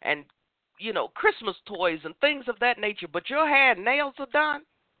and you know, Christmas toys and things of that nature, but your hair and nails are done,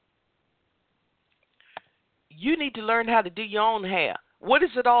 you need to learn how to do your own hair. What is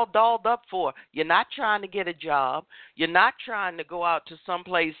it all dolled up for? You're not trying to get a job. You're not trying to go out to some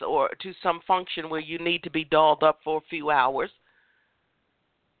place or to some function where you need to be dolled up for a few hours.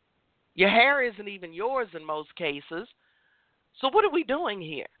 Your hair isn't even yours in most cases. So what are we doing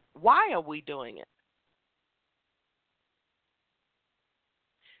here? Why are we doing it?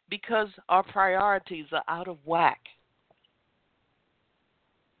 Because our priorities are out of whack.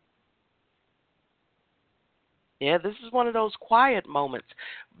 Yeah, this is one of those quiet moments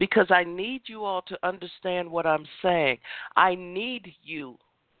because I need you all to understand what I'm saying. I need you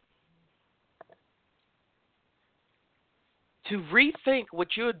to rethink what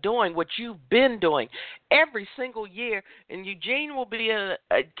you're doing, what you've been doing every single year. And Eugene will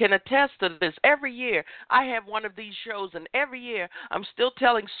can attest to this. Every year I have one of these shows, and every year I'm still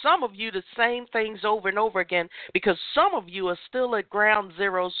telling some of you the same things over and over again because some of you are still at ground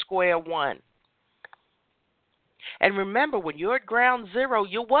zero, square one. And remember, when you're at ground zero,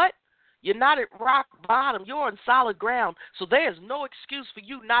 you're what? You're not at rock bottom. You're on solid ground. So there's no excuse for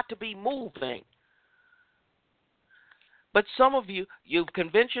you not to be moving. But some of you, you've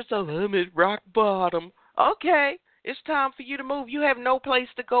convinced yourself, I'm at rock bottom. Okay, it's time for you to move. You have no place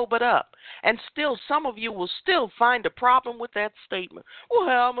to go but up. And still, some of you will still find a problem with that statement. Well,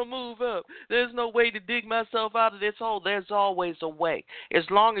 how am I going to move up? There's no way to dig myself out of this hole. There's always a way. As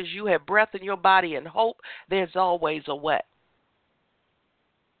long as you have breath in your body and hope, there's always a way.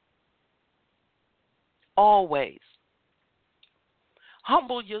 Always.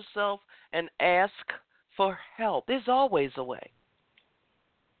 Humble yourself and ask for help. There's always a way.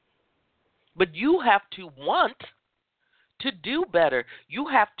 But you have to want to do better. You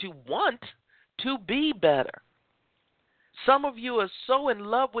have to want to be better. Some of you are so in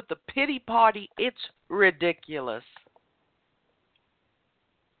love with the pity party, it's ridiculous.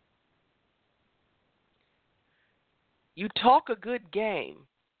 You talk a good game.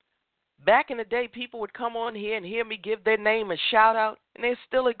 Back in the day, people would come on here and hear me give their name a shout out, and they're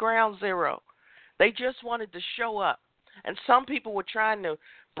still at ground zero. They just wanted to show up. And some people were trying to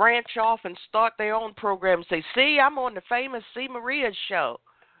branch off and start their own program and say, see, I'm on the famous C. Maria's show.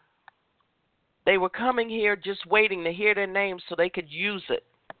 They were coming here just waiting to hear their names so they could use it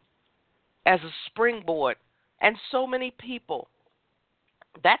as a springboard. And so many people.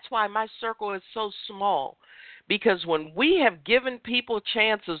 That's why my circle is so small. Because when we have given people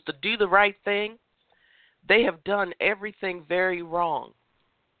chances to do the right thing, they have done everything very wrong.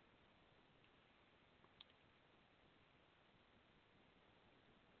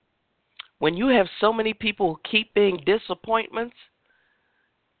 When you have so many people who keep being disappointments,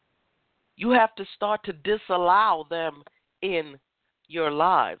 you have to start to disallow them in your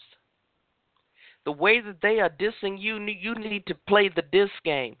lives. The way that they are dissing you, you need to play the diss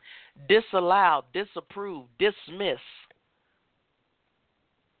game. Disallow, disapprove, dismiss.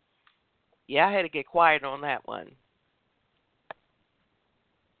 Yeah, I had to get quiet on that one.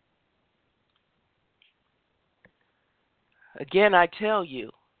 Again, I tell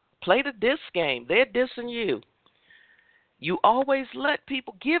you, play the diss game. They're dissing you. You always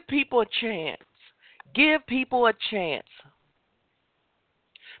give people a chance. Give people a chance.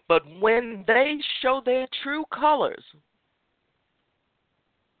 But when they show their true colors,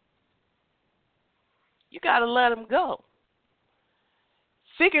 you got to let them go.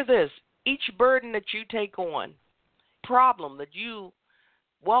 Figure this, each burden that you take on, problem that you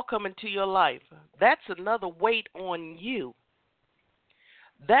welcome into your life, that's another weight on you.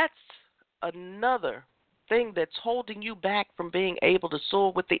 That's another thing that's holding you back from being able to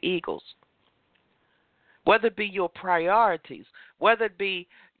soar with the eagles. Whether it be your priorities, whether it be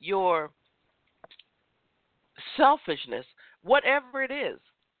your selfishness, whatever it is.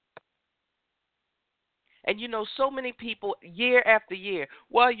 And so many people year after year,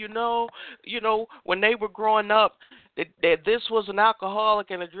 well, when they were growing up, that this was an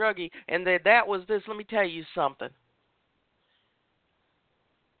alcoholic and a druggie, and that was this. Let me tell you something.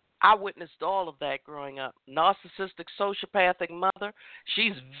 I witnessed all of that growing up. Narcissistic, sociopathic mother.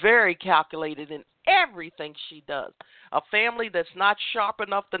 She's very calculated in everything she does. A family that's not sharp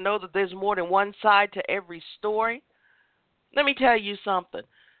enough to know that there's more than one side to every story. Let me tell you something.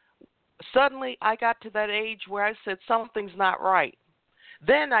 Suddenly, I got to that age where I said something's not right.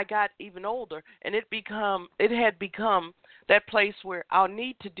 Then I got even older, and it had become that place where I'll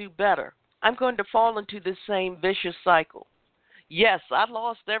need to do better. I'm going to fall into this same vicious cycle. Yes, I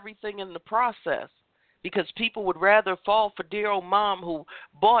lost everything in the process because people would rather fall for dear old mom who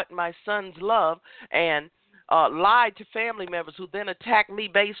bought my son's love and lied to family members who then attacked me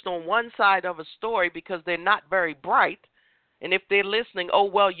based on one side of a story because they're not very bright. And if they're listening, oh,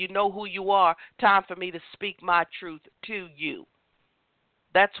 well, you know who you are, time for me to speak my truth to you.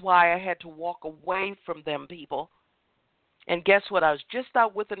 That's why I had to walk away from them, people. And guess what? I was just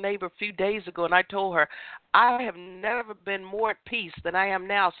out with a neighbor a few days ago, and I told her, I have never been more at peace than I am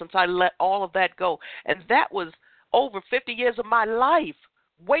now since I let all of that go. And that was over 50 years of my life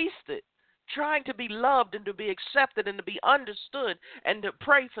wasted trying to be loved and to be accepted and to be understood and to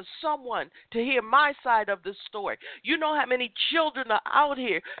pray for someone to hear my side of this story. You know how many children are out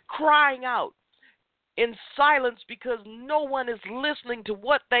here crying out in silence because no one is listening to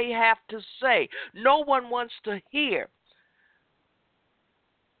what they have to say. No one wants to hear.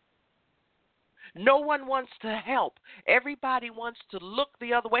 No one wants to help. Everybody wants to look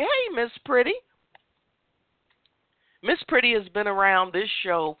the other way. Hey, Miss Pretty. Miss Pretty has been around this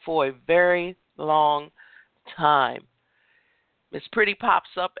show for a very long time. Miss Pretty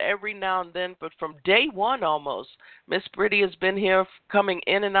pops up every now and then, but from day one almost, Miss Pretty has been here coming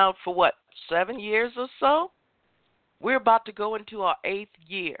in and out for, 7 years or so? We're about to go into our 8th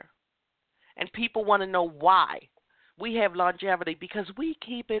year, and people want to know why we have longevity, because we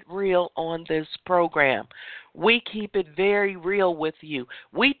keep it real on this program. We keep it very real with you.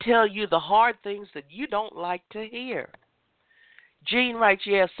 We tell you the hard things that you don't like to hear. Jean writes,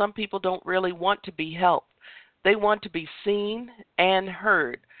 yes, some people don't really want to be helped. They want to be seen and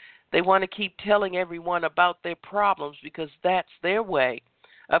heard. They want to keep telling everyone about their problems because that's their way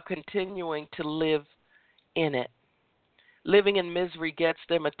of continuing to live in it. Living in misery gets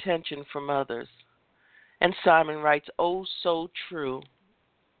them attention from others. And Simon writes, oh, so true.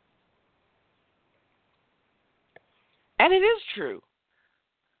 And it is true.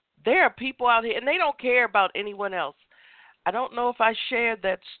 There are people out here, and they don't care about anyone else. I don't know if I shared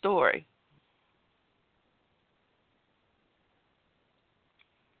that story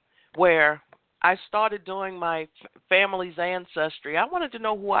where I started doing my family's ancestry. I wanted to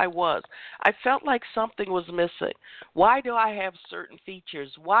know who I was. I felt like something was missing. Why do I have certain features?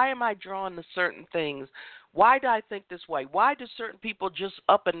 Why am I drawn to certain things? Why do I think this way? Why do certain people just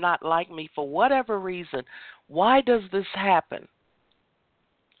up and not like me for whatever reason? Why does this happen?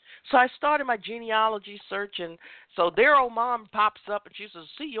 So I started my genealogy search, and so their old mom pops up, and she says,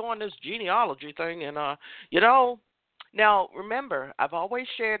 see you on this genealogy thing, and, now, remember, I've always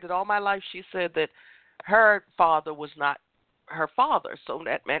shared that all my life she said that her father was not her father, so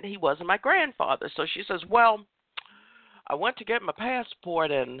that meant he wasn't my grandfather. So she says, well, I went to get my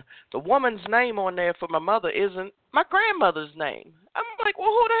passport, and the woman's name on there for my mother isn't my grandmother's name. I'm like, well,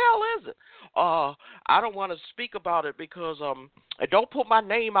 who the hell is it? I don't want to speak about it because I don't put my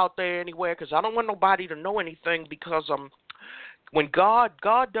name out there anywhere because I don't want nobody to know anything because when God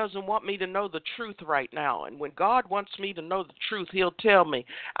doesn't want me to know the truth right now, and when God wants me to know the truth, he'll tell me.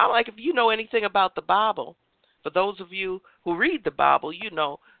 I'm like, if you know anything about the Bible, for those of you who read the Bible, you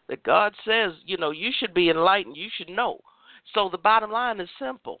know that God says, you should be enlightened, you should know. So the bottom line is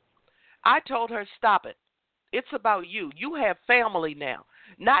simple. I told her, stop it. It's about you. You have family now,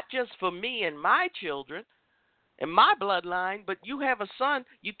 not just for me and my children and my bloodline, but you have a son.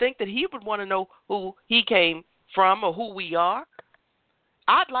 You think that he would want to know who he came from or who we are?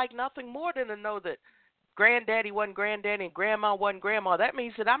 I'd like nothing more than to know that granddaddy wasn't granddaddy and grandma wasn't grandma, that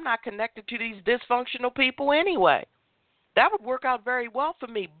means that I'm not connected to these dysfunctional people anyway. That would work out very well for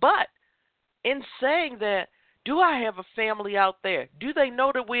me. But in saying that, do I have a family out there? Do they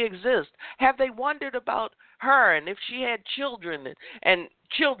know that we exist? Have they wondered about her and if she had children and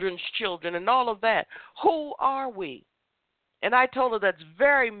children's children and all of that? Who are we? And I told her that's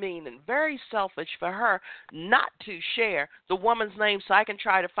very mean and very selfish for her not to share the woman's name so I can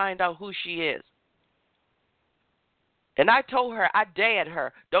try to find out who she is. And I told her, I dared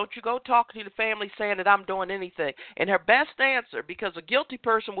her, don't you go talk to the family saying that I'm doing anything. And her best answer, because a guilty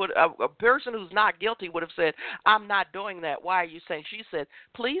person a person who's not guilty would have said, I'm not doing that. Why are you saying? She said,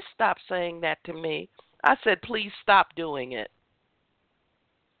 please stop saying that to me. I said, please stop doing it.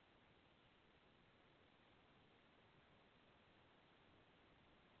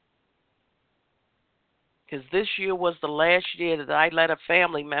 Because this year was the last year that I let a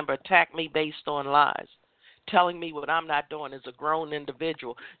family member attack me based on lies, telling me what I'm not doing as a grown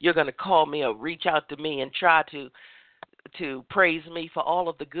individual. You're going to call me or reach out to me and try to praise me for all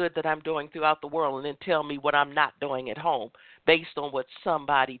of the good that I'm doing throughout the world and then tell me what I'm not doing at home based on what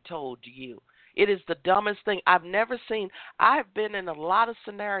somebody told you. It is the dumbest thing I've never seen. I've been in a lot of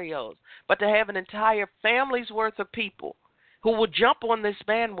scenarios, but to have an entire family's worth of people who will jump on this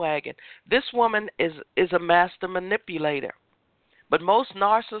bandwagon. This woman is a master manipulator, but most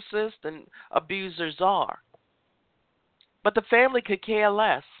narcissists and abusers are. But the family could care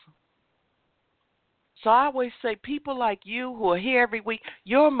less. So I always say, people like you who are here every week,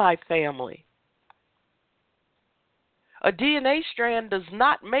 you're my family. A DNA strand does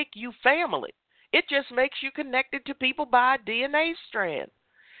not make you family. It just makes you connected to people by a DNA strand.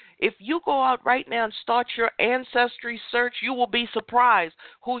 If you go out right now and start your ancestry search, you will be surprised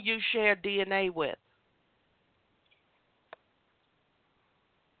who you share DNA with.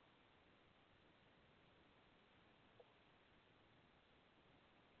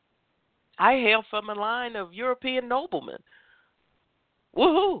 I hail from a line of European noblemen.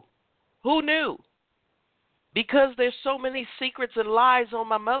 Woohoo! Who knew? Because there's so many secrets and lies on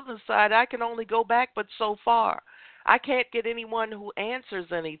my mother's side, I can only go back but so far. I can't get anyone who answers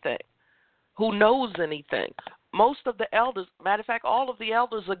anything, who knows anything. Most of the elders, matter of fact, all of the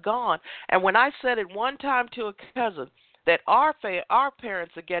elders are gone. And when I said it one time to a cousin that our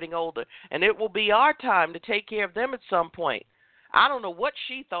parents are getting older and it will be our time to take care of them at some point, I don't know what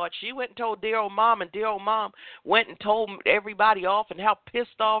she thought. She went and told dear old mom, and dear old mom went and told everybody off and how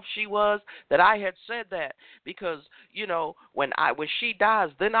pissed off she was that I had said that because, you know, when she dies,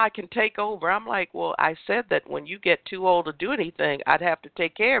 then I can take over. I'm like, well, I said that when you get too old to do anything, I'd have to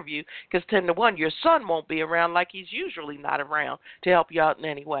take care of you because 10 to 1, your son won't be around like he's usually not around to help you out in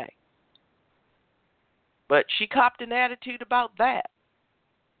any way. But she copped an attitude about that.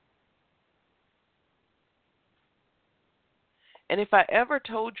 And if I ever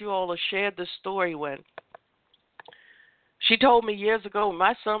told you all or shared this story when she told me years ago when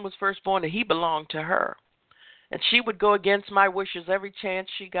my son was first born that he belonged to her. And she would go against my wishes every chance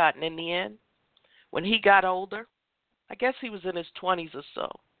she got. And in the end, when he got older, I guess he was in his 20s or so,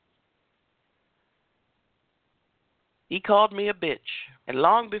 he called me a bitch. And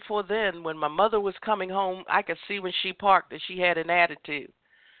long before then, when my mother was coming home, I could see when she parked that she had an attitude.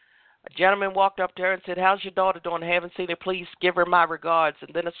 A gentleman walked up to her and said, how's your daughter doing? I haven't seen her. Please give her my regards.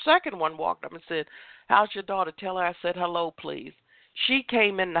 And then a second one walked up and said, how's your daughter? Tell her I said hello, please. She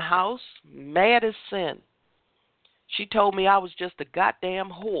came in the house mad as sin. She told me I was just a goddamn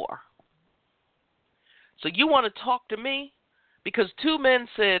whore. So you want to talk to me? Because two men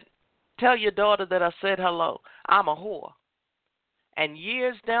said, tell your daughter that I said hello. I'm a whore. And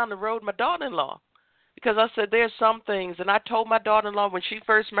years down the road, my daughter-in-law, because I said there's some things, and I told my daughter-in-law when she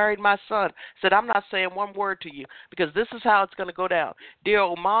first married my son, said I'm not saying one word to you because this is how it's going to go down. Dear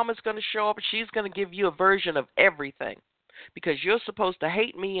old mom is going to show up, and she's going to give you a version of everything because you're supposed to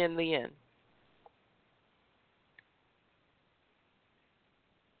hate me in the end.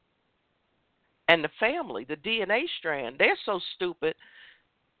 And the family, the DNA strand, they're so stupid.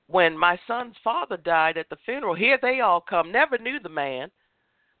 When my son's father died at the funeral, here they all come, never knew the man.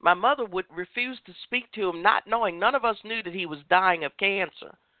 My mother would refuse to speak to him, not knowing. None of us knew that he was dying of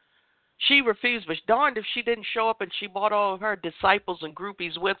cancer. She refused, but darned if she didn't show up and she brought all of her disciples and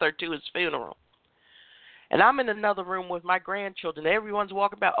groupies with her to his funeral. And I'm in another room with my grandchildren. Everyone's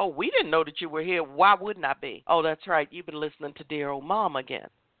walking about, oh, we didn't know that you were here. Why wouldn't I be? Oh, that's right. You've been listening to dear old mom again.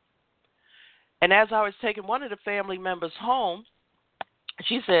 And as I was taking one of the family members home,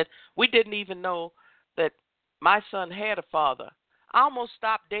 she said, we didn't even know that my son had a father. I almost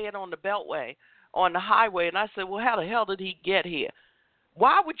stopped dead on the beltway, on the highway, and I said, well, how the hell did he get here?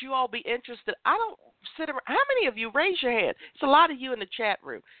 Why would you all be interested? sit around? How many of you, raise your hand? It's a lot of you in the chat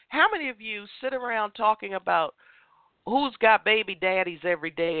room. How many of you sit around talking about who's got baby daddies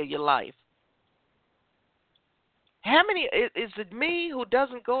every day of your life? How many, is it me who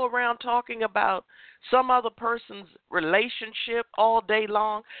doesn't go around talking about some other person's relationship all day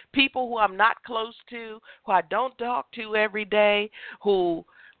long? People who I'm not close to, who I don't talk to every day, who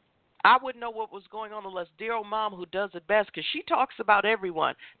I wouldn't know what was going on unless dear old mom, who does it best, because she talks about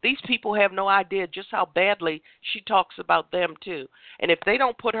everyone. These people have no idea just how badly she talks about them, too. And if they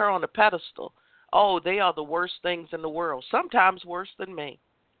don't put her on a pedestal, oh, they are the worst things in the world, sometimes worse than me.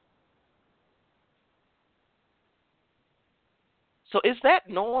 So is that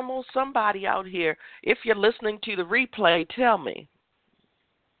normal? Somebody out here, if you're listening to the replay, tell me.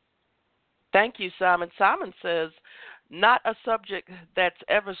 Thank you, Simon. Simon says, not a subject that's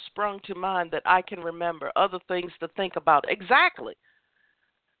ever sprung to mind that I can remember. Other things to think about. Exactly.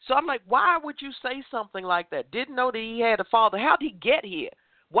 So I'm like, why would you say something like that? Didn't know that he had a father. How did he get here?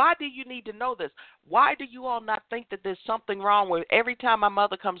 Why do you need to know this? Why do you all not think that there's something wrong with every time my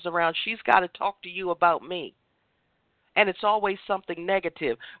mother comes around, she's got to talk to you about me? And it's always something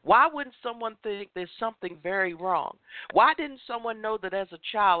negative. Why wouldn't someone think there's something very wrong? Why didn't someone know that as a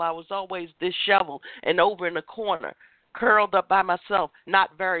child I was always disheveled and over in the corner, curled up by myself,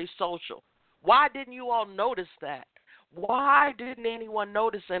 not very social? Why didn't you all notice that? Why didn't anyone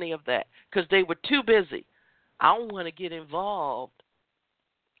notice any of that? Because they were too busy. I don't want to get involved.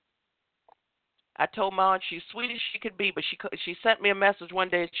 I told Mom she's sweet as she could be, but she sent me a message one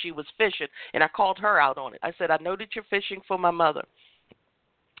day that she was fishing, and I called her out on it. I said, I know that you're fishing for my mother.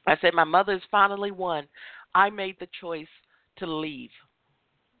 I said, my mother is finally won. I made the choice to leave.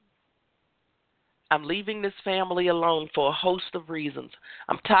 I'm leaving this family alone for a host of reasons.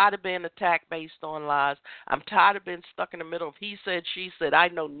 I'm tired of being attacked based on lies. I'm tired of being stuck in the middle of he said, she said, I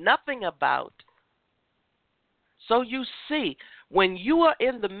know nothing about. So you see, when you are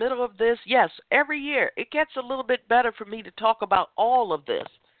in the middle of this, yes, every year it gets a little bit better for me to talk about all of this.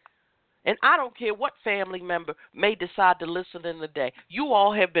 And I don't care what family member may decide to listen in the day. You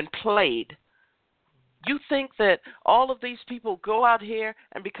all have been played. You think that all of these people go out here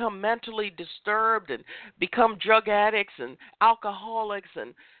and become mentally disturbed and become drug addicts and alcoholics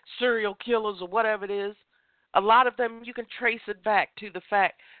and serial killers or whatever it is? A lot of them, you can trace it back to the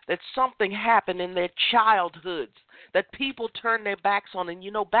fact that something happened in their childhoods, that people turned their backs on. And, you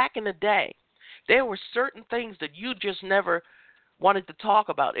know, back in the day, there were certain things that you just never wanted to talk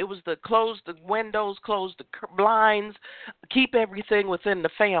about. It was the close the windows, close the blinds, keep everything within the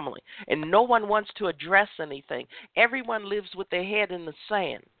family. And no one wants to address anything. Everyone lives with their head in the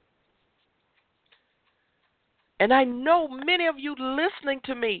sand. And I know many of you listening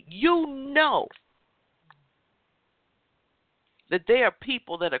to me, you know that there are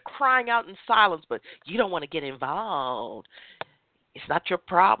people that are crying out in silence, but you don't want to get involved. It's not your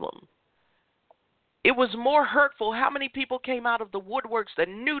problem. It was more hurtful how many people came out of the woodworks that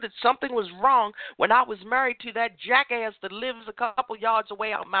knew that something was wrong when I was married to that jackass that lives a couple yards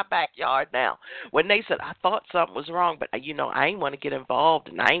away out in my backyard now. When they said, I thought something was wrong, but, you know, I ain't want to get involved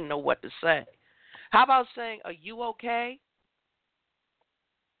and I ain't know what to say. How about saying, are you okay?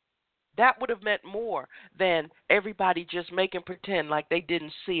 That would have meant more than everybody just making pretend like they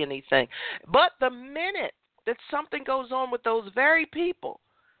didn't see anything. But the minute that something goes on with those very people,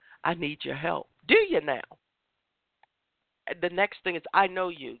 I need your help. Do you now? The next thing is, I know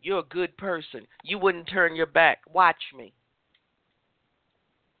you. You're a good person. You wouldn't turn your back. Watch me.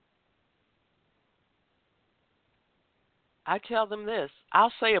 I tell them this.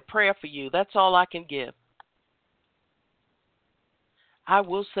 I'll say a prayer for you. That's all I can give. I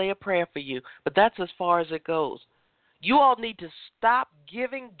will say a prayer for you, but that's as far as it goes. You all need to stop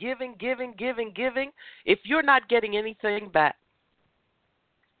giving. If you're not getting anything back.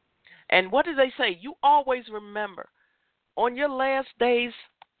 And what do they say? You always remember, on your last days,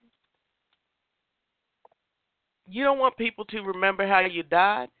 you don't want people to remember how you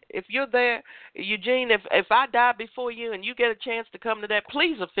died. If you're there, Eugene, if I die before you and you get a chance to come to that,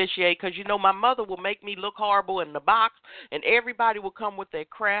 please officiate, because you know my mother will make me look horrible in the box, and everybody will come with their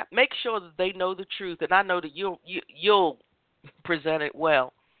crap. Make sure that they know the truth, and I know that you'll present it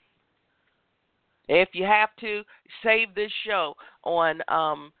well. If you have to, save this show on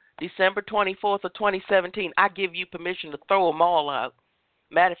December 24th of 2017. I give you permission to throw them all out.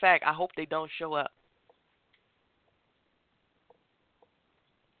 Matter of fact, I hope they don't show up.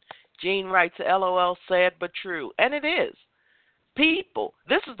 Jean writes, LOL, sad but true. And it is. People,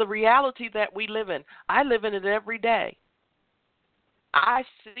 this is the reality that we live in. I live in it every day. I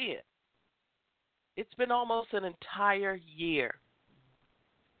see it. It's been almost an entire year.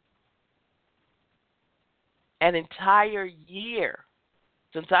 an entire year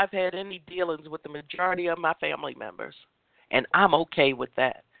since I've had any dealings with the majority of my family members, and I'm okay with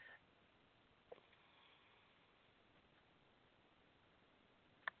that.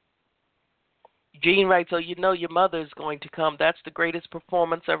 Jean writes, so you know your mother is going to come. That's the greatest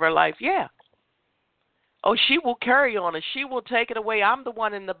performance of her life. Yeah. Oh, she will carry on it. She will take it away. I'm the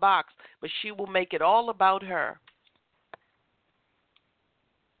one in the box, but she will make it all about her.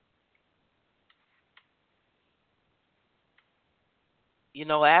 You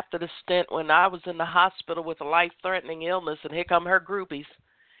know, after the stint when I was in the hospital with a life-threatening illness, and here come her groupies,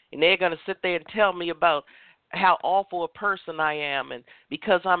 and they're going to sit there and tell me about how awful a person I am, and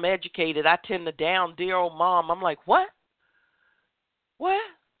because I'm educated, I tend to down dear old mom. I'm like, what? What?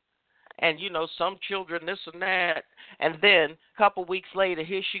 And, you know, some children, this and that. And then a couple weeks later,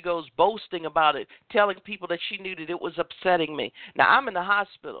 here she goes boasting about it, telling people that she knew that it was upsetting me. Now, I'm in the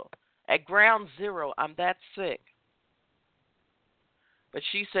hospital. At ground zero, I'm that sick. But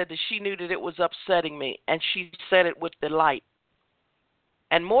she said that she knew that it was upsetting me, and she said it with delight.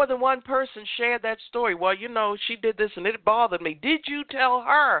 And more than one person shared that story. Well, you know, she did this and it bothered me. Did you tell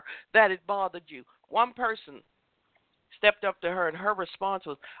her that it bothered you? One person stepped up to her, and her response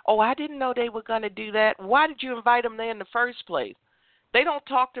was, oh, I didn't know they were going to do that. Why did you invite them there in the first place? They don't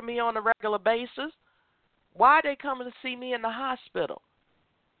talk to me on a regular basis. Why are they coming to see me in the hospital?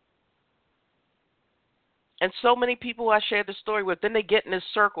 And so many people I shared the story with, then they get in this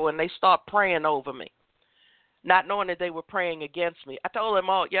circle and they start praying over me, not knowing that they were praying against me. I told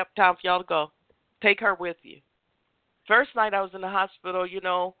them all, yep, time for y'all to go. Take her with you. First night I was in the hospital, you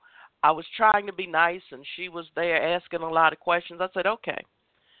know, I was trying to be nice, and she was there asking a lot of questions. I said, okay.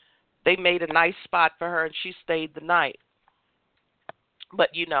 They made a nice spot for her, and she stayed the night. But,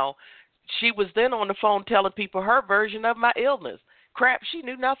 you know, she was then on the phone telling people her version of my illness. Crap she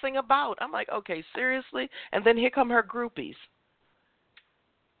knew nothing about. I'm like, okay, seriously? And then here come her groupies.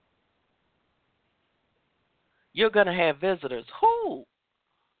 You're going to have visitors. Who?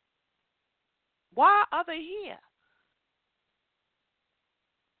 Why are they here?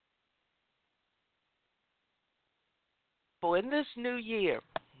 So in this new year,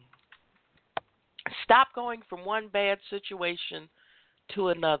 stop going from one bad situation to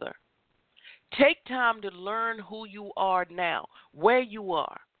another. Take time to learn who you are now, where you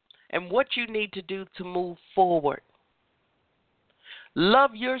are, and what you need to do to move forward.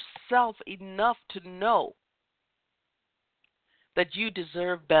 Love yourself enough to know that you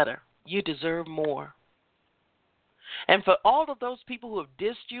deserve better. You deserve more. And for all of those people who have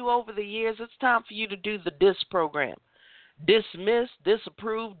dissed you over the years, it's time for you to do the DISS program. Dismiss,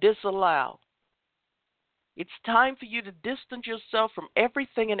 disapprove, disallow. It's time for you to distance yourself from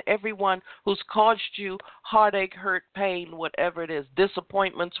everything and everyone who's caused you heartache, hurt, pain, whatever it is,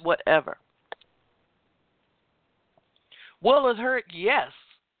 disappointments, whatever. Will it hurt? Yes.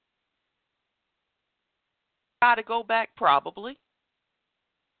 Try to go back? Probably.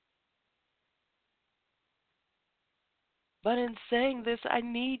 But in saying this, I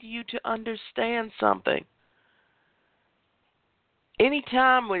need you to understand something.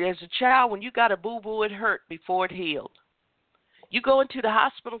 Anytime as a child, when you got a boo-boo, it hurt before it healed. You go into the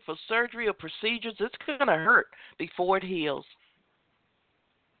hospital for surgery or procedures, it's going to hurt before it heals.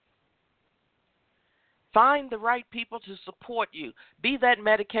 Find the right people to support you. Be that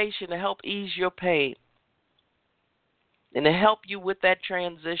medication to help ease your pain and to help you with that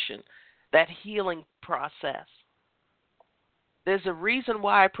transition, that healing process. There's a reason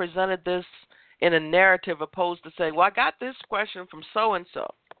why I presented this in a narrative opposed to saying, well, I got this question from so-and-so.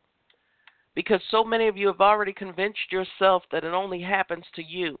 Because so many of you have already convinced yourself that it only happens to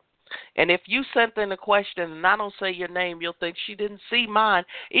you. And if you sent in a question and I don't say your name, you'll think she didn't see mine,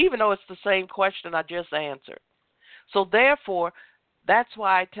 even though it's the same question I just answered. So therefore, that's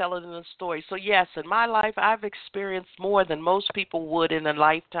why I tell it in a story. So yes, in my life, I've experienced more than most people would in a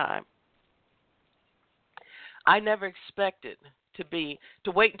lifetime. I never expected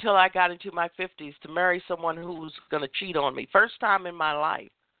to wait until I got into my 50s to marry someone who was going to cheat on me. First time in my life.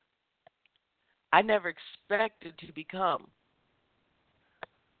 I never expected to become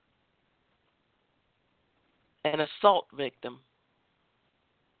an assault victim.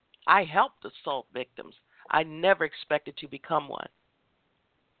 I helped assault victims. I never expected to become one.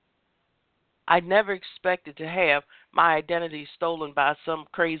 I never expected to have my identity stolen by some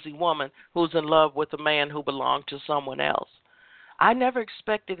crazy woman who's in love with a man who belonged to someone else. I never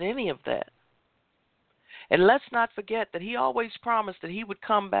expected any of that. And let's not forget that he always promised that he would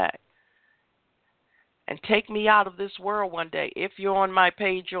come back and take me out of this world one day. If you're on my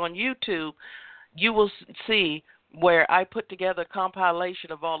page on YouTube, you will see where I put together a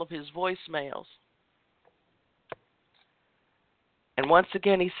compilation of all of his voicemails. And once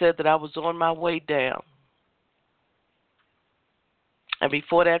again, he said that I was on my way down. And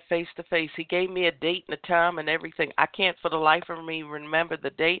before that face-to-face, he gave me a date and a time and everything. I can't for the life of me remember the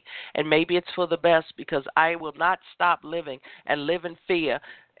date, and maybe it's for the best because I will not stop living and live in fear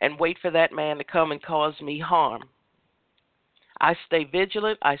and wait for that man to come and cause me harm. I stay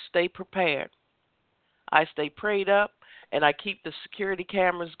vigilant. I stay prepared. I stay prayed up, and I keep the security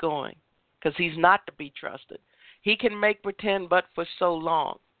cameras going because he's not to be trusted. He can make pretend but for so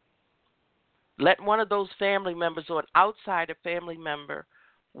long. Let one of those family members or an outsider family member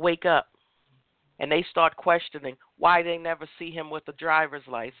wake up, and they start questioning why they never see him with a driver's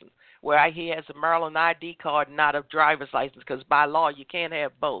license, where he has a Maryland ID card and not a driver's license, because by law you can't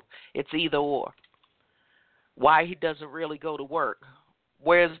have both. It's either or. Why he doesn't really go to work.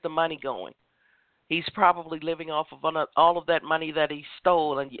 Where's the money going? He's probably living off of all of that money that he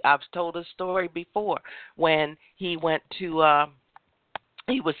stole. And I've told this story before when he went to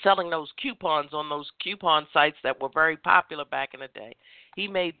he was selling those coupons on those coupon sites that were very popular back in the day. He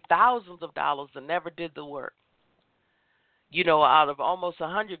made thousands of dollars and never did the work. You know, out of almost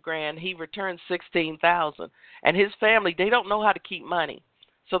 $100,000, he returned $16,000. And his family, they don't know how to keep money.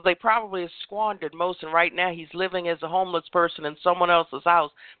 So they probably have squandered most, and right now he's living as a homeless person in someone else's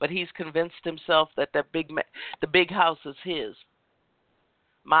house, but he's convinced himself that the big house is his.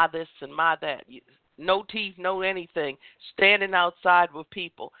 My this and my that. No teeth, no anything. Standing outside with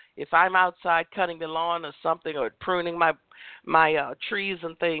people. If I'm outside cutting the lawn or something or pruning my trees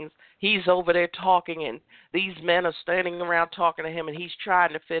and things, he's over there talking, and these men are standing around talking to him, and he's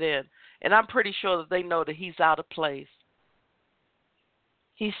trying to fit in. And I'm pretty sure that they know that he's out of place.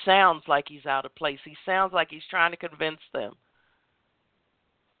 He sounds like he's out of place. He sounds like he's trying to convince them.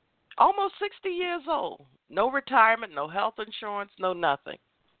 Almost 60 years old. No retirement, no health insurance, no nothing.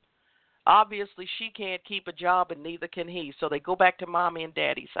 Obviously, she can't keep a job, and neither can he. So they go back to mommy and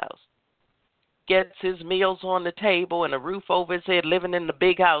daddy's house. Gets his meals on the table and a roof over his head, living in the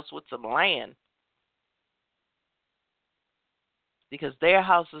big house with some land. Because their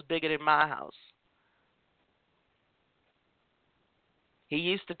house is bigger than my house. He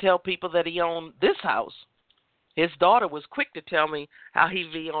used to tell people that he owned this house. His daughter was quick to tell me how he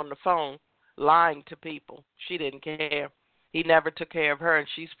be on the phone lying to people. She didn't care. He never took care of her, and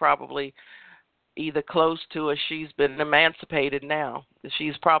she's probably either close to or she's been emancipated now.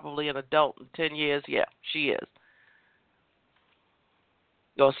 She's probably an adult in 10 years. Yeah, she is.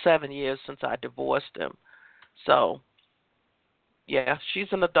 Or 7 years since I divorced him. So, yeah, she's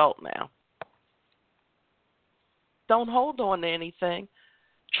an adult now. Don't hold on to anything.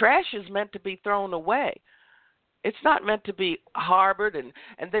 Trash is meant to be thrown away. It's not meant to be harbored, and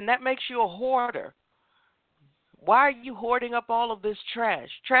then that makes you a hoarder. Why are you hoarding up all of this trash?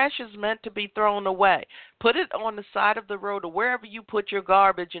 Trash is meant to be thrown away. Put it on the side of the road or wherever you put your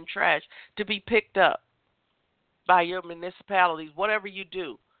garbage and trash to be picked up by your municipalities, whatever you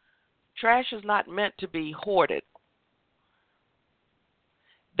do. Trash is not meant to be hoarded.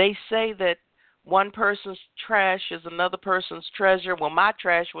 They say that one person's trash is another person's treasure. Well, my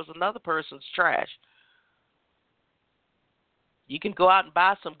trash was another person's trash. You can go out and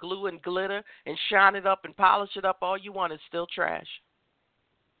buy some glue and glitter and shine it up and polish it up all you want. It's still trash.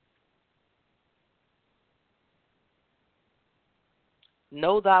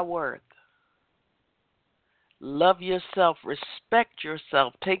 Know thy worth. Love yourself. Respect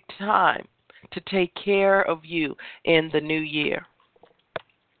yourself. Take time to take care of you in the new year.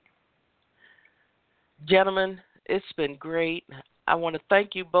 Gentlemen, it's been great. I want to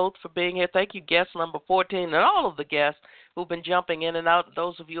thank you both for being here. Thank you, guest number 14, and all of the guests who've been jumping in and out.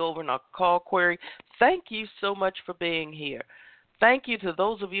 Those of you over in our call query, thank you so much for being here. Thank you to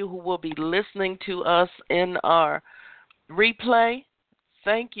those of you who will be listening to us in our replay.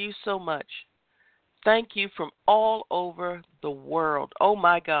 Thank you so much. Thank you from all over the world. Oh,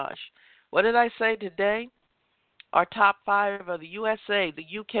 my gosh. What did I say today? Our top 5 are the USA,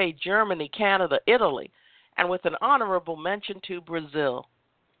 the UK, Germany, Canada, Italy, and with an honorable mention to Brazil.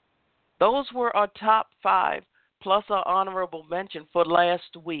 Those were our top 5, plus our honorable mention for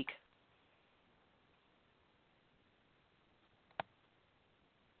last week.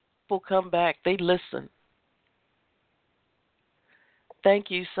 People come back. They listen.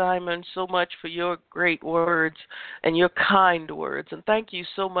 Thank you, Simon, so much for your great words and your kind words. And thank you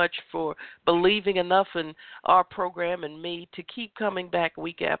so much for believing enough in our program and me to keep coming back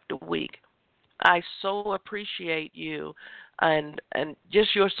week after week. I so appreciate you and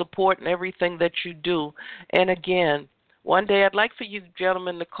just your support and everything that you do. And again, one day I'd like for you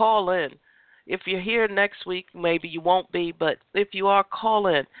gentlemen to call in. if you're here next week, maybe you won't be, but if you are, call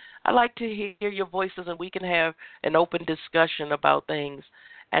in. I'd like to hear your voices, and we can have an open discussion about things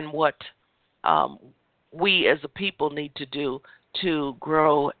and what we as a people need to do to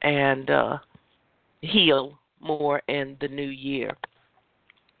grow and heal more in the new year.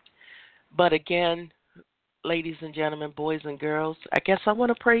 But again, ladies and gentlemen, boys and girls, I guess I want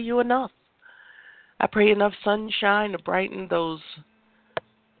to pray you enough. I pray enough sunshine to brighten those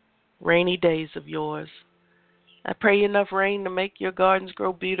rainy days of yours. I pray enough rain to make your gardens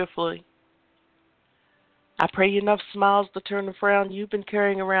grow beautifully. I pray enough smiles to turn the frown you've been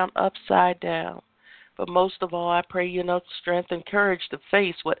carrying around upside down. But most of all, I pray you enough strength and courage to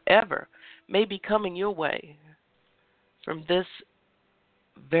face whatever may be coming your way from this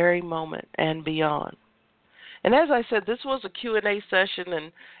very moment and beyond. And as I said, this was a Q&A session,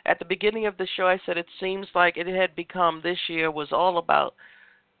 and at the beginning of the show I said it seems like it had become, this year was all about,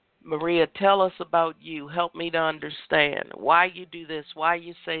 Maria, tell us about you. Help me to understand why you do this, why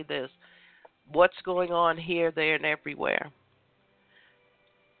you say this, what's going on here, there, and everywhere.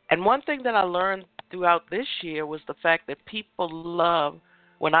 And one thing that I learned throughout this year was the fact that people love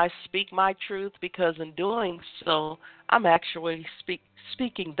when I speak my truth, because in doing so, I'm actually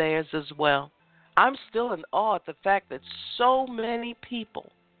speaking theirs as well. I'm still in awe at the fact that so many people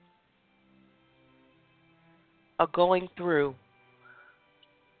are going through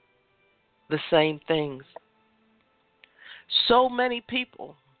the same things. So many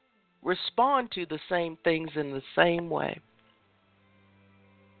people respond to the same things in the same way.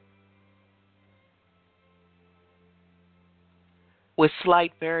 With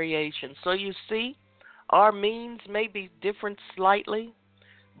slight variation. So you see, our means may be different slightly,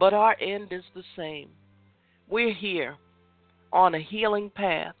 but our end is the same. We're here on a healing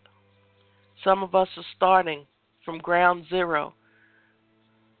path. Some of us are starting from ground zero,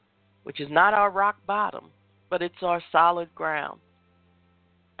 which is not our rock bottom, but it's our solid ground.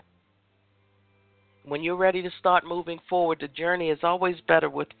 When you're ready to start moving forward, the journey is always better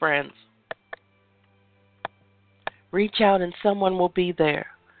with friends. Reach out and someone will be there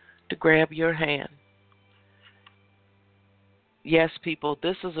to grab your hand. Yes, people,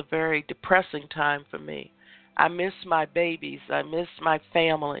 this is a very depressing time for me. I miss my babies. I miss my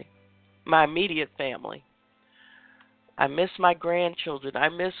family, my immediate family. I miss my grandchildren. I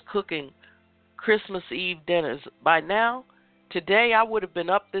miss cooking Christmas Eve dinners. By now, today, I would have been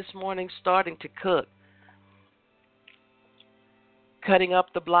up this morning starting to cook, cutting up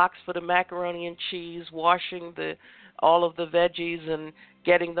the blocks for the macaroni and cheese, washing all of the veggies and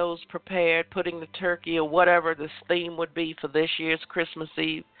getting those prepared, putting the turkey or whatever the theme would be for this year's Christmas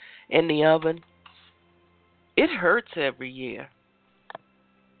Eve in the oven. It hurts every year.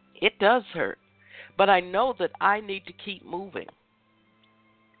 It does hurt. But I know that I need to keep moving.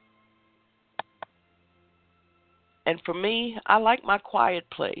 And for me, I like my quiet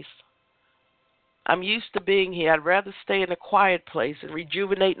place. I'm used to being here. I'd rather stay in a quiet place and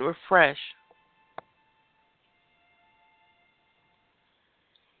rejuvenate and refresh.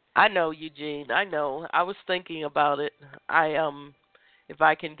 I know, Eugene. I know. I was thinking about it. If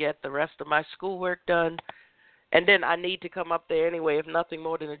I can get the rest of my schoolwork done, and then I need to come up there anyway, if nothing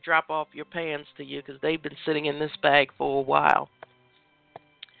more than to drop off your pans to you, because they've been sitting in this bag for a while.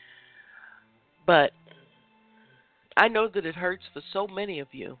 But I know that it hurts for so many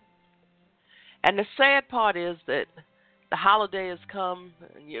of you. And the sad part is that the holiday has come.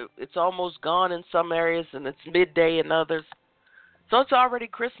 It's almost gone in some areas, and it's midday in others. So it's already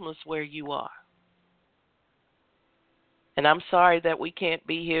Christmas where you are. And I'm sorry that we can't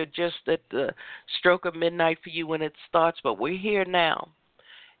be here just at the stroke of midnight for you when it starts, but we're here now.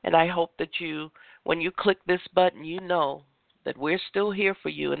 And I hope that when you click this button, you know that we're still here for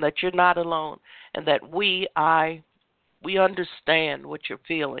you and that you're not alone, and that we understand what you're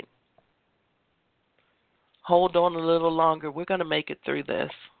feeling. Hold on a little longer. We're going to make it through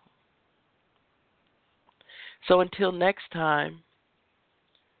this. So until next time,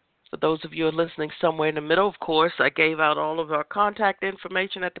 for those of you who are listening somewhere in the middle, of course, I gave out all of our contact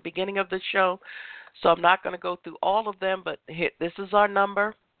information at the beginning of the show, so I'm not going to go through all of them, but this is our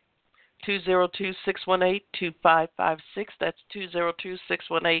number, 202-618-2556. That's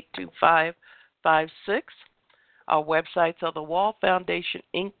 202-618-2556. Our websites are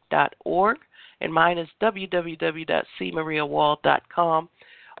thewallfoundationinc.org, and mine is www.cmariawall.com.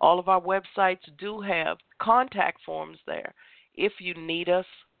 All of our websites do have contact forms there. If you need us,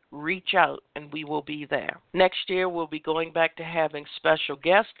 reach out and we will be there. Next year, we'll be going back to having special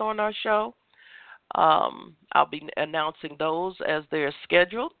guests on our show. I'll be announcing those as they're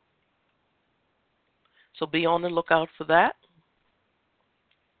scheduled. So be on the lookout for that.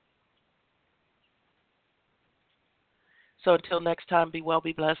 So until next time, be well,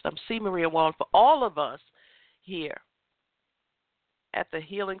 be blessed. I'm C. Maria Wallen for all of us here at the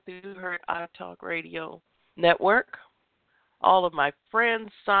Healing Through Hurt iTalk Radio Network. All of my friends,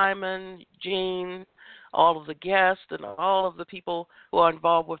 Simon, Jean, all of the guests, and all of the people who are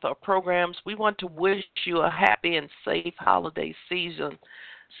involved with our programs, we want to wish you a happy and safe holiday season.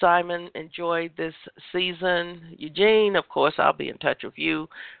 Simon, enjoy this season. Eugene, of course, I'll be in touch with you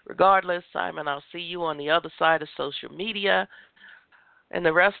regardless. Simon, I'll see you on the other side of social media. And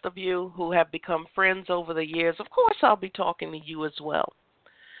the rest of you who have become friends over the years, of course, I'll be talking to you as well.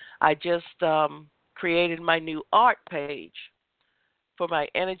 I just created my new art page for my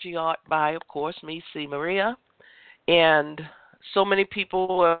energy art by, of course, me, C. Maria. And so many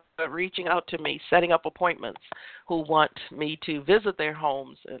people are reaching out to me, setting up appointments, who want me to visit their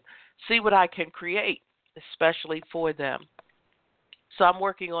homes and see what I can create, especially for them. So I'm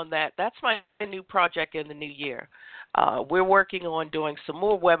working on that. That's my new project in the new year. We're working on doing some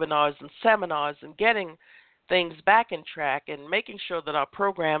more webinars and seminars and getting things back in track and making sure that our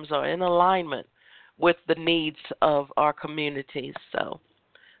programs are in alignment with the needs of our communities. So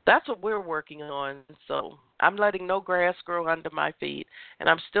that's what we're working on. So I'm letting no grass grow under my feet, and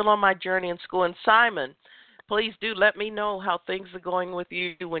I'm still on my journey in school. And Simon, please do let me know how things are going with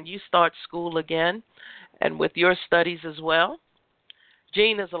you when you start school again and with your studies as well.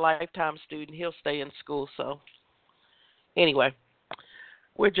 Gene is a lifetime student. He'll stay in school. So anyway,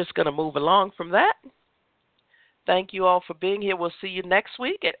 we're just going to move along from that. Thank you all for being here. We'll see you next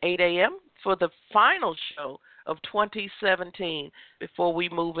week at 8 a.m. for the final show of 2017 before we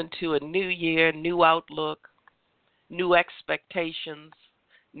move into a new year, new outlook, new expectations,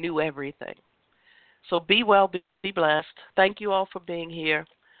 new everything. So be well, be blessed. Thank you all for being here.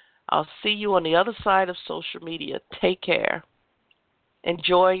 I'll see you on the other side of social media. Take care.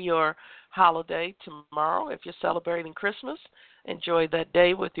 Enjoy your holiday tomorrow. If you're celebrating Christmas, enjoy that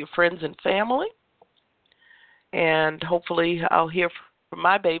day with your friends and family. And hopefully I'll hear from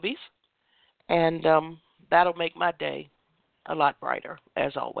my babies, and that'll make my day a lot brighter,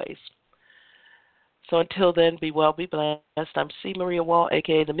 as always. So until then, be well, be blessed. I'm C. Maria Wall,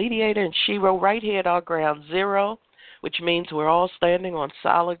 a.k.a. The Mediator, and Shiro right here at our ground zero, which means we're all standing on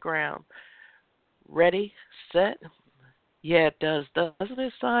solid ground. Ready, set. Yeah, it does, doesn't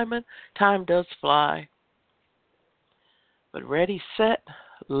it, Simon? Time does fly. But ready, set,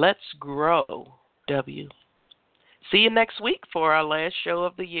 let's grow, W. See you next week for our last show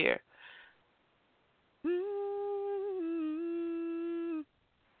of the year.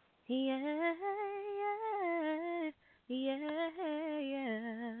 Yeah, yeah,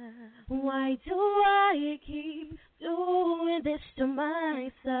 yeah. Why do I keep doing this to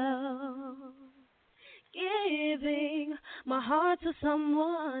myself? Giving my heart to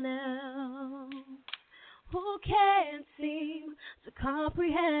someone else who can't seem to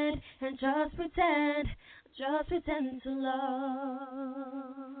comprehend and just pretend to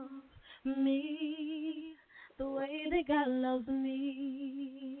love me the way that God loves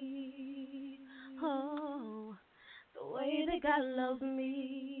me. Oh, the way that God loves me.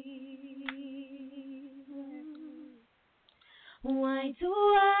 Why do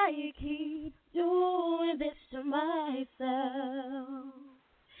I keep doing this to myself?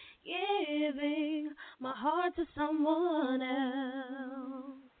 Giving my heart to someone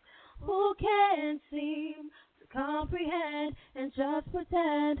else who can't seem to comprehend and just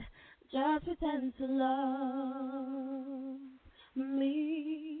pretend to love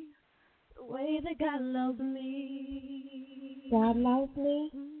me the way that God loves me. God loves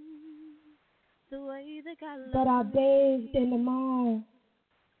me, The way that God loves but I bathed in the mire,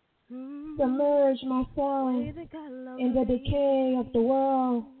 submerged myself in the decay of the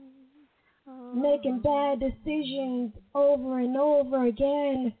world, making bad decisions over and over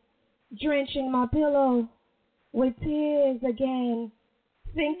again, drenching my pillow with tears again,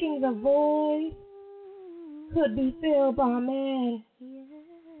 thinking the void could be filled by a man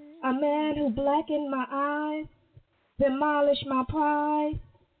who blackened my eyes, demolished my pride,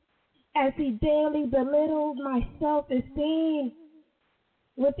 as he daily belittled my self-esteem.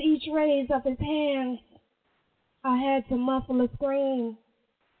 With each raise of his hands, I had to muffle a scream.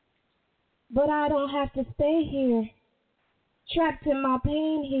 But I don't have to stay here, trapped in my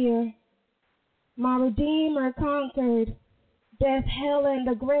pain here. My Redeemer conquered death, hell, and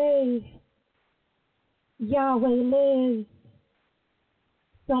the grave. Yahweh lives,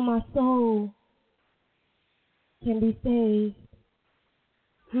 so my soul can be saved.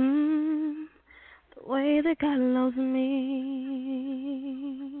 the way that God loves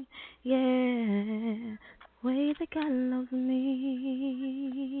me. Yeah, the way that God loves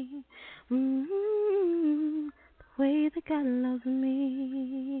me. The way that God loves me.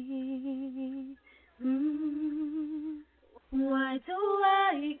 Why do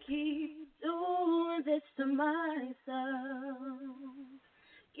I keep doing this to myself?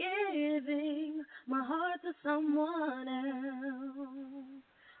 Giving my heart to someone else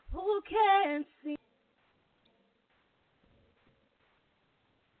who can't see